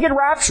we don't get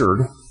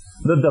raptured,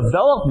 the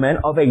development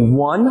of a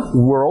one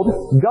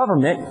world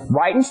government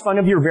right in front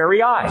of your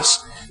very eyes.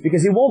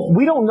 Because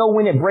we don't know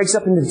when it breaks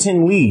up into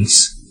 10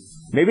 leagues.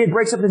 Maybe it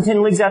breaks up into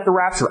 10 leagues after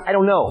rapture. I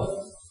don't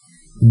know.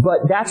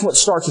 But that's what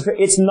starts.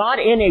 It's not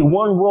in a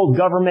one world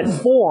government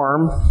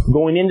form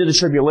going into the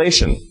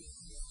tribulation.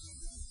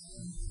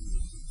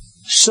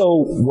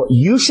 So what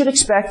you should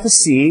expect to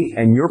see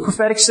in your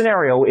prophetic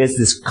scenario is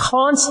this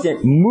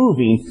constant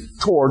moving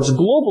towards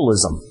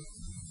globalism.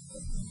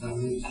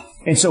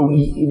 And so,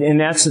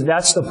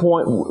 that's the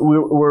point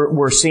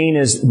we're seeing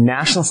is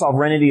national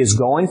sovereignty is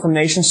going from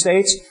nation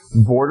states.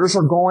 Borders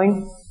are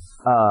going.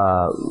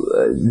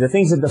 The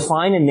things that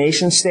define a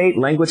nation state,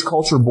 language,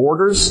 culture,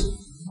 borders,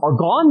 are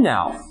gone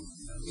now.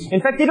 In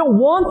fact, they don't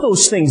want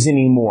those things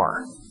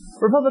anymore.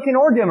 Republican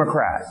or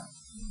Democrat.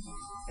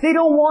 They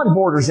don't want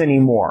borders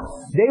anymore.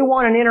 They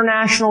want an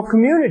international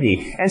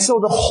community. And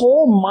so the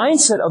whole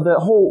mindset of the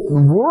whole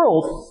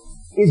world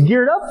is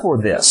geared up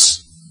for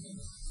this.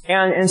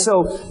 And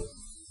so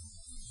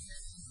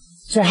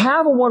To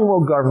have a one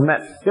world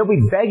government, they'll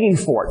be begging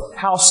for it.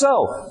 How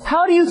so?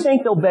 How do you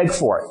think they'll beg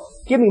for it?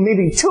 Give me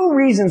maybe 2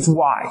 reasons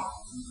why.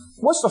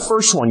 What's the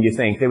first one you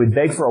think they would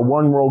beg for a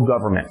one world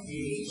government?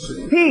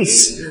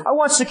 Peace. I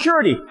want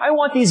security. I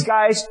want these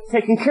guys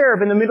taken care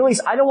of in the Middle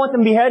East. I don't want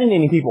them beheading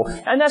any people.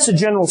 And that's a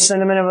general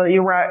sentiment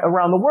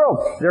around the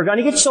world. They're going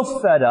to get so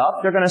fed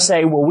up, they're going to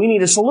say, well, we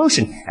need a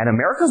solution. And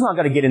America's not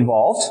going to get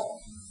involved.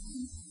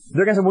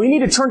 They're going to say, we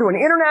need to turn to an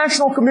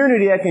international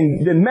community that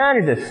can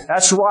manage it.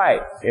 That's right.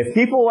 If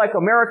people like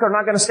America are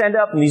not going to stand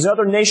up and these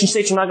other nation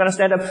states are not going to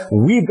stand up,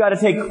 we've got to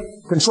take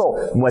control.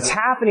 And what's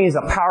happening is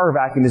a power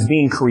vacuum is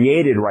being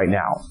created right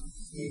now.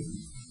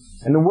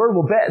 And the world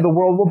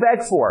will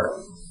beg for it.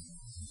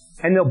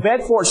 And they'll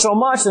beg for it so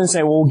much and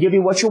say, well, we'll give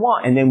you what you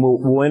want. And then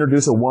we'll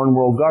introduce a one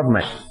world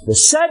government. The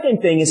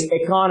second thing is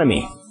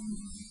economy.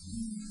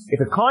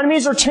 If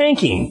economies are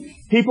tanking,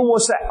 people will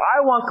say,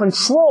 I want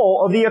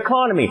control of the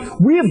economy.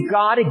 We've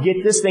got to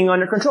get this thing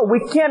under control. We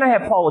cannot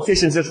have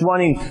politicians just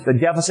running the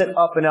deficit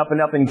up and up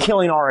and up and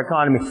killing our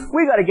economy.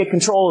 We've got to get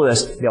control of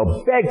this.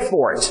 They'll beg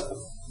for it.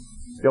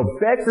 They'll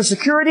beg for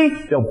security.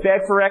 They'll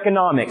beg for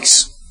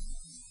economics.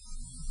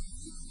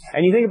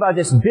 And you think about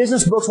this,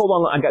 business books, hold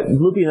on, I got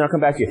loopy and I'll come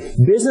back to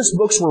you. Business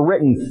books were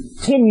written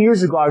 10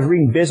 years ago. I was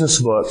reading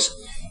business books.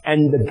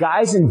 And the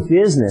guys in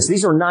business,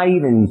 these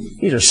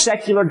are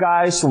secular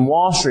guys from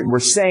Wall Street,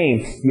 were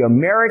saying the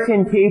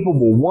American people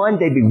will one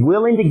day be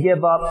willing to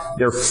give up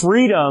their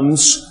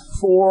freedoms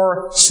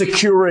for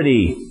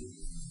security.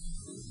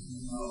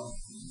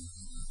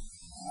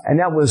 And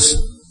that was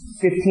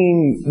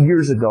 15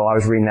 years ago I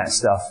was reading that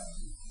stuff.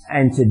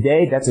 And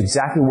today, that's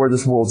exactly where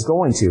this world's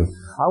going to.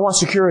 I want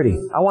security.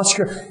 I want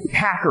security.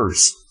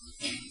 Hackers.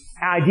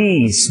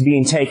 IDs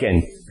being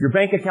taken. Your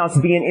bank accounts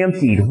being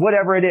emptied.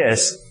 Whatever it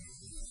is.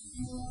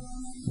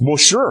 Well,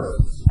 sure.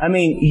 I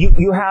mean,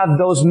 you have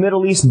those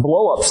Middle East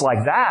blow-ups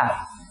like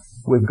that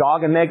with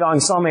Gog and Magog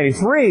and Psalm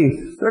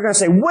 83. They're going to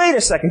say, wait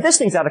a second, this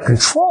thing's out of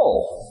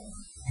control.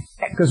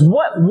 Because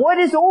what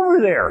is over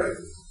there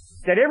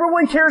that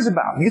everyone cares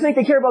about? You think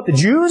they care about the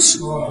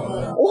Jews?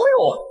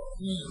 Oil.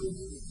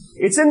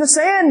 It's in the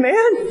sand,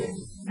 man.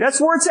 That's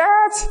where it's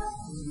at.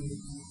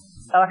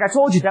 Like I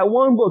told you, that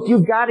one book,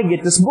 you've got to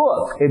get this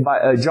book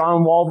by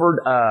John Walvoord.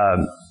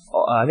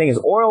 I think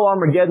it's Oil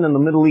Armageddon in the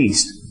Middle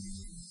East.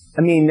 I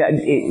mean,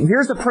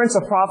 here's the Prince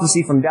of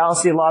Prophecy from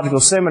Dallas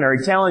Theological Seminary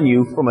telling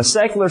you, from a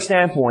secular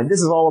standpoint,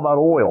 this is all about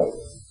oil.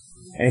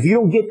 And if you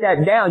don't get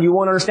that down, you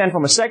won't understand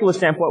from a secular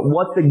standpoint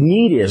what the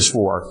need is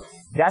for.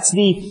 That's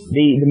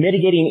the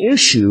mitigating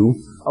issue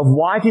of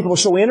why people are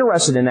so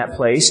interested in that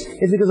place,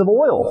 is because of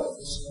oil.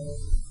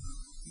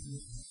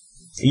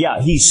 Yeah,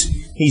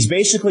 he's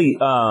basically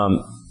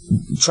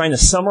trying to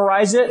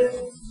summarize it,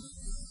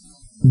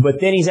 but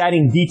then he's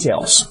adding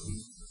details.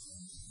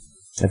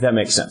 If that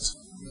makes sense.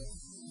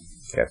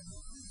 Okay.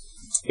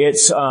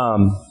 It's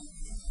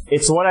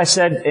what I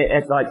said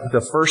at like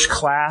the first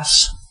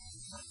class,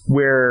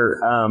 where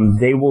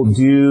they will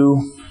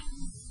do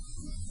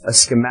a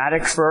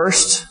schematic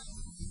first,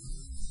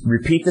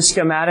 repeat the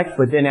schematic,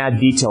 but then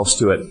add details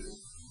to it.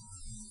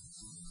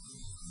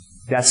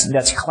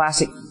 That's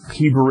classic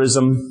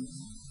Hebrewism.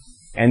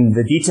 And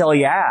the detail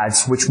he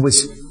adds,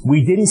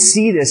 we didn't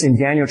see this in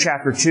Daniel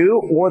chapter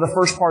 2 or the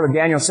first part of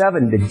Daniel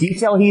 7. The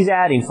detail he's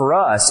adding for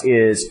us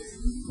is,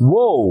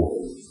 whoa,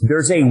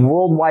 there's a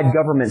worldwide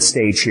government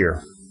stage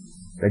here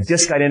that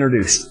just got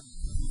introduced.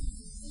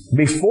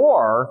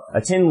 Before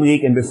a 10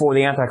 league and before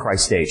the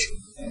Antichrist stage.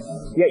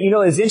 Yeah, you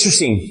know, it's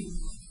interesting.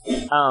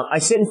 I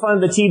sit in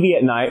front of the TV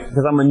at night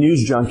because I'm a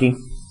news junkie,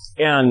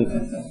 and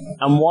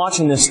I'm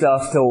watching this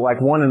stuff till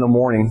like 1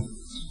 a.m.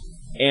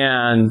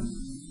 And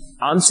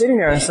I'm sitting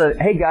there and I said,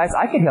 hey guys,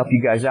 I can help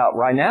you guys out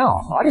right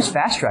now. I'll just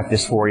fast track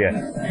this for you.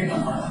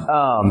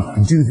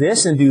 Do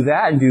this and do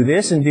that and do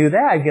this and do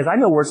that, because I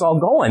know where it's all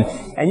going.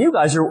 And you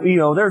guys are,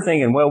 they're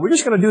thinking, well, we're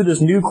just going to do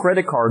this new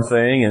credit card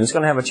thing and it's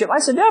going to have a chip. I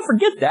said, yeah,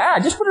 forget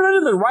that. Just put it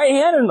under the right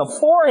hand and the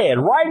forehead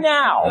right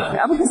now.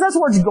 Yeah, because that's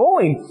where it's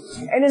going.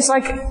 And it's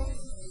like, I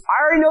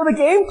already know the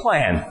game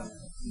plan.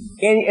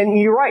 And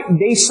you're right.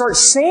 They start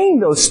saying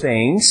those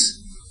things.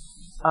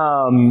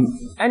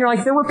 And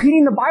they're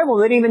repeating the Bible.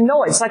 They didn't even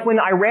know it. It's like when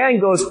Iran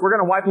goes, we're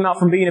going to wipe them out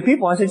from being a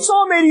people. I said,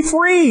 Psalm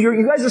 83,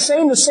 you guys are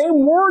saying the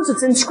same words.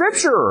 It's in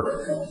Scripture.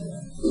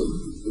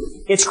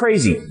 It's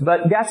crazy.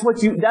 But that's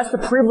the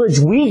privilege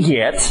we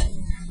get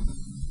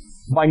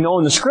by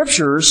knowing the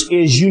Scriptures,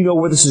 is you know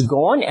where this is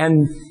going.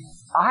 And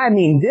I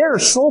mean, they're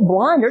so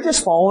blind. They're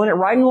just following it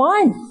right in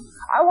line.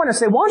 I want to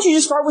say, why don't you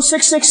just start with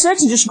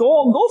 666 and just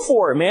go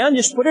for it, man.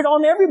 Just put it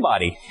on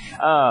everybody.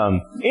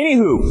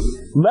 Anywho,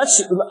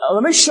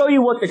 let me show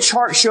you what the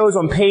chart shows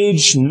on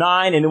page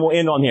 9, and then we'll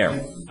end on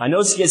here. I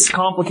know this gets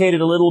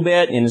complicated a little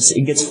bit, and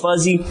it gets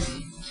fuzzy.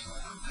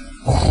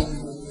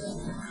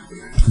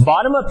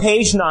 Bottom of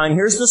page 9,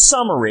 here's the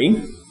summary.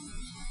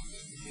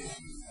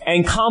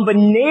 And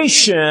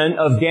combination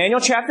of Daniel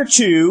chapter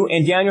 2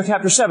 and Daniel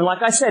chapter 7.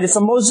 Like I said, it's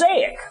a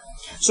mosaic.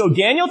 So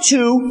Daniel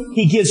 2,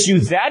 he gives you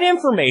that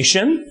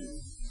information.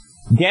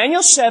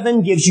 Daniel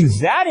 7 gives you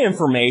that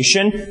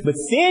information, but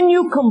then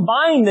you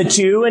combine the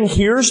two, and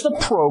here's the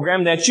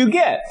program that you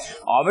get.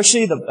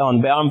 Obviously,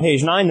 on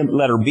page 9, the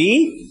letter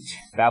B,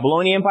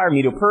 Babylonian Empire,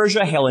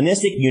 Medo-Persia,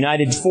 Hellenistic,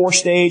 United Four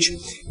Stage.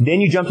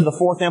 Then you jump to the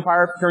Fourth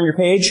Empire. Turn your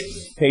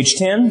page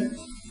 10.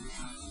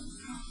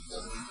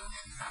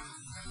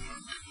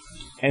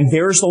 And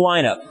there's the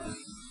lineup.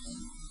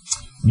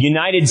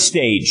 United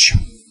Stage.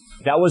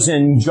 That was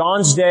in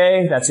John's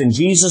day. That's in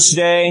Jesus'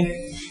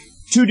 day.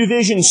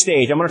 Two-division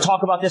stage. I'm going to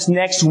talk about this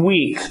next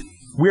week.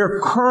 We're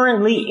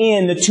currently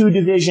in the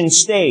two-division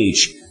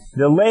stage.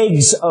 The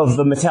legs of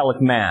the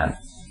metallic man.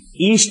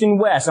 East and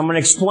West. I'm going to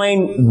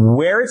explain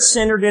where it's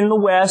centered in the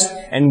West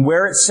and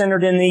where it's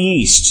centered in the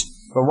East.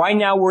 But right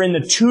now we're in the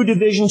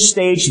two-division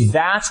stage.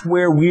 That's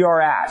where we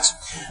are at.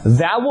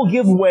 That will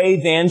give way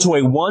then to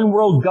a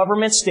one-world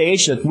government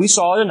stage that we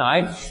saw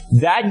tonight.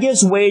 That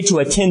gives way to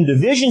a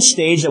 10-division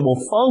stage that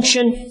will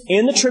function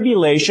in the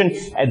tribulation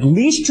at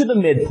least to the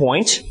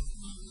midpoint.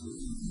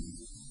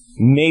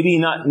 Maybe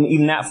not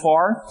even that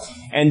far.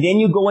 And then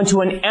you go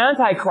into an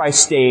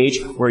Antichrist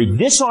stage where he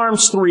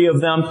disarms 3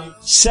 of them,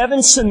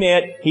 7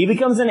 submit, he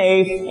becomes an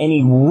 8th, and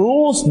he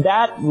rules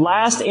that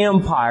last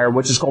empire,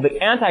 which is called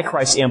the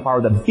Antichrist Empire,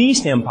 the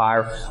Beast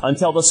Empire,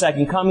 until the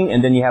second coming,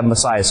 and then you have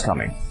Messiah's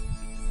coming.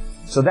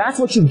 So that's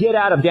what you get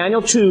out of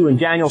Daniel 2 and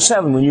Daniel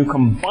 7 when you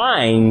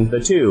combine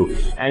the two.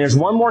 And there's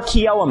one more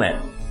key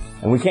element,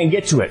 and we can't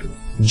get to it.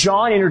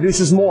 John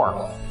introduces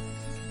more.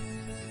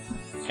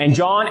 And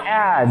John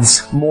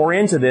adds more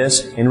into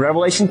this in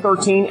Revelation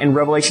 13 and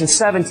Revelation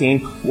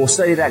 17. We'll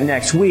study that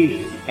next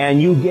week.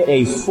 And you get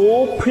a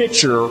full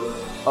picture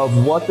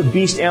of what the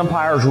Beast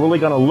Empire is really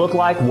going to look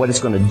like, what it's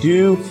going to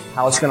do,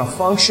 how it's going to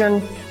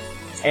function,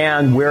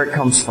 and where it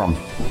comes from.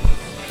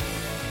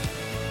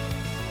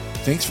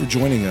 Thanks for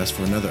joining us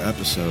for another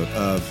episode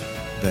of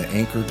The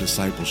Anchor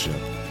Discipleship.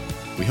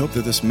 We hope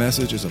that this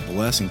message is a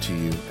blessing to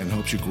you and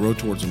helps you grow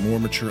towards a more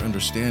mature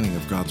understanding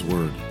of God's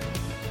Word.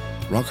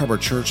 Rock Harbor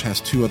Church has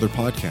 2 other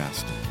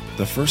podcasts.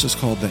 The first is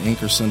called The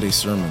Anchor Sunday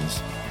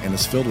Sermons and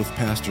is filled with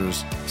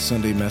pastors'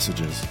 Sunday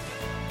messages.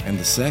 And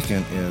the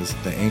second is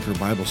The Anchor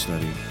Bible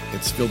Study.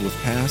 It's filled with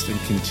past and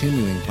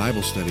continuing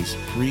Bible studies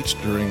preached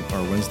during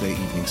our Wednesday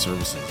evening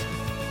services.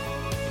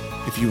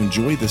 If you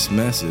enjoyed this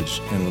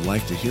message and would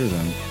like to hear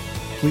them,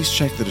 please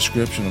check the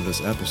description of this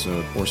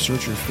episode or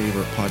search your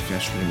favorite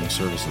podcast streaming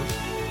services.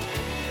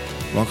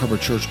 Rock Harbor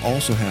Church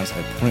also has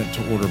a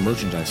print-to-order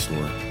merchandise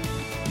store.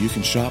 You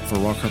can shop for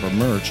Rock Harbor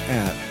merch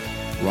at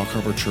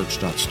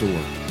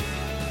rockharborchurch.store.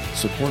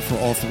 Support for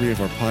all 3 of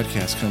our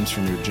podcasts comes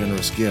from your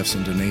generous gifts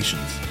and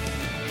donations.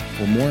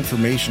 For more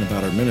information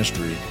about our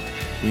ministry,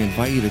 we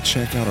invite you to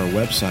check out our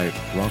website,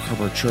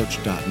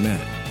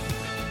 rockharborchurch.net.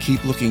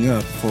 Keep looking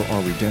up, for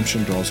our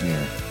redemption draws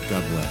near.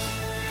 God bless.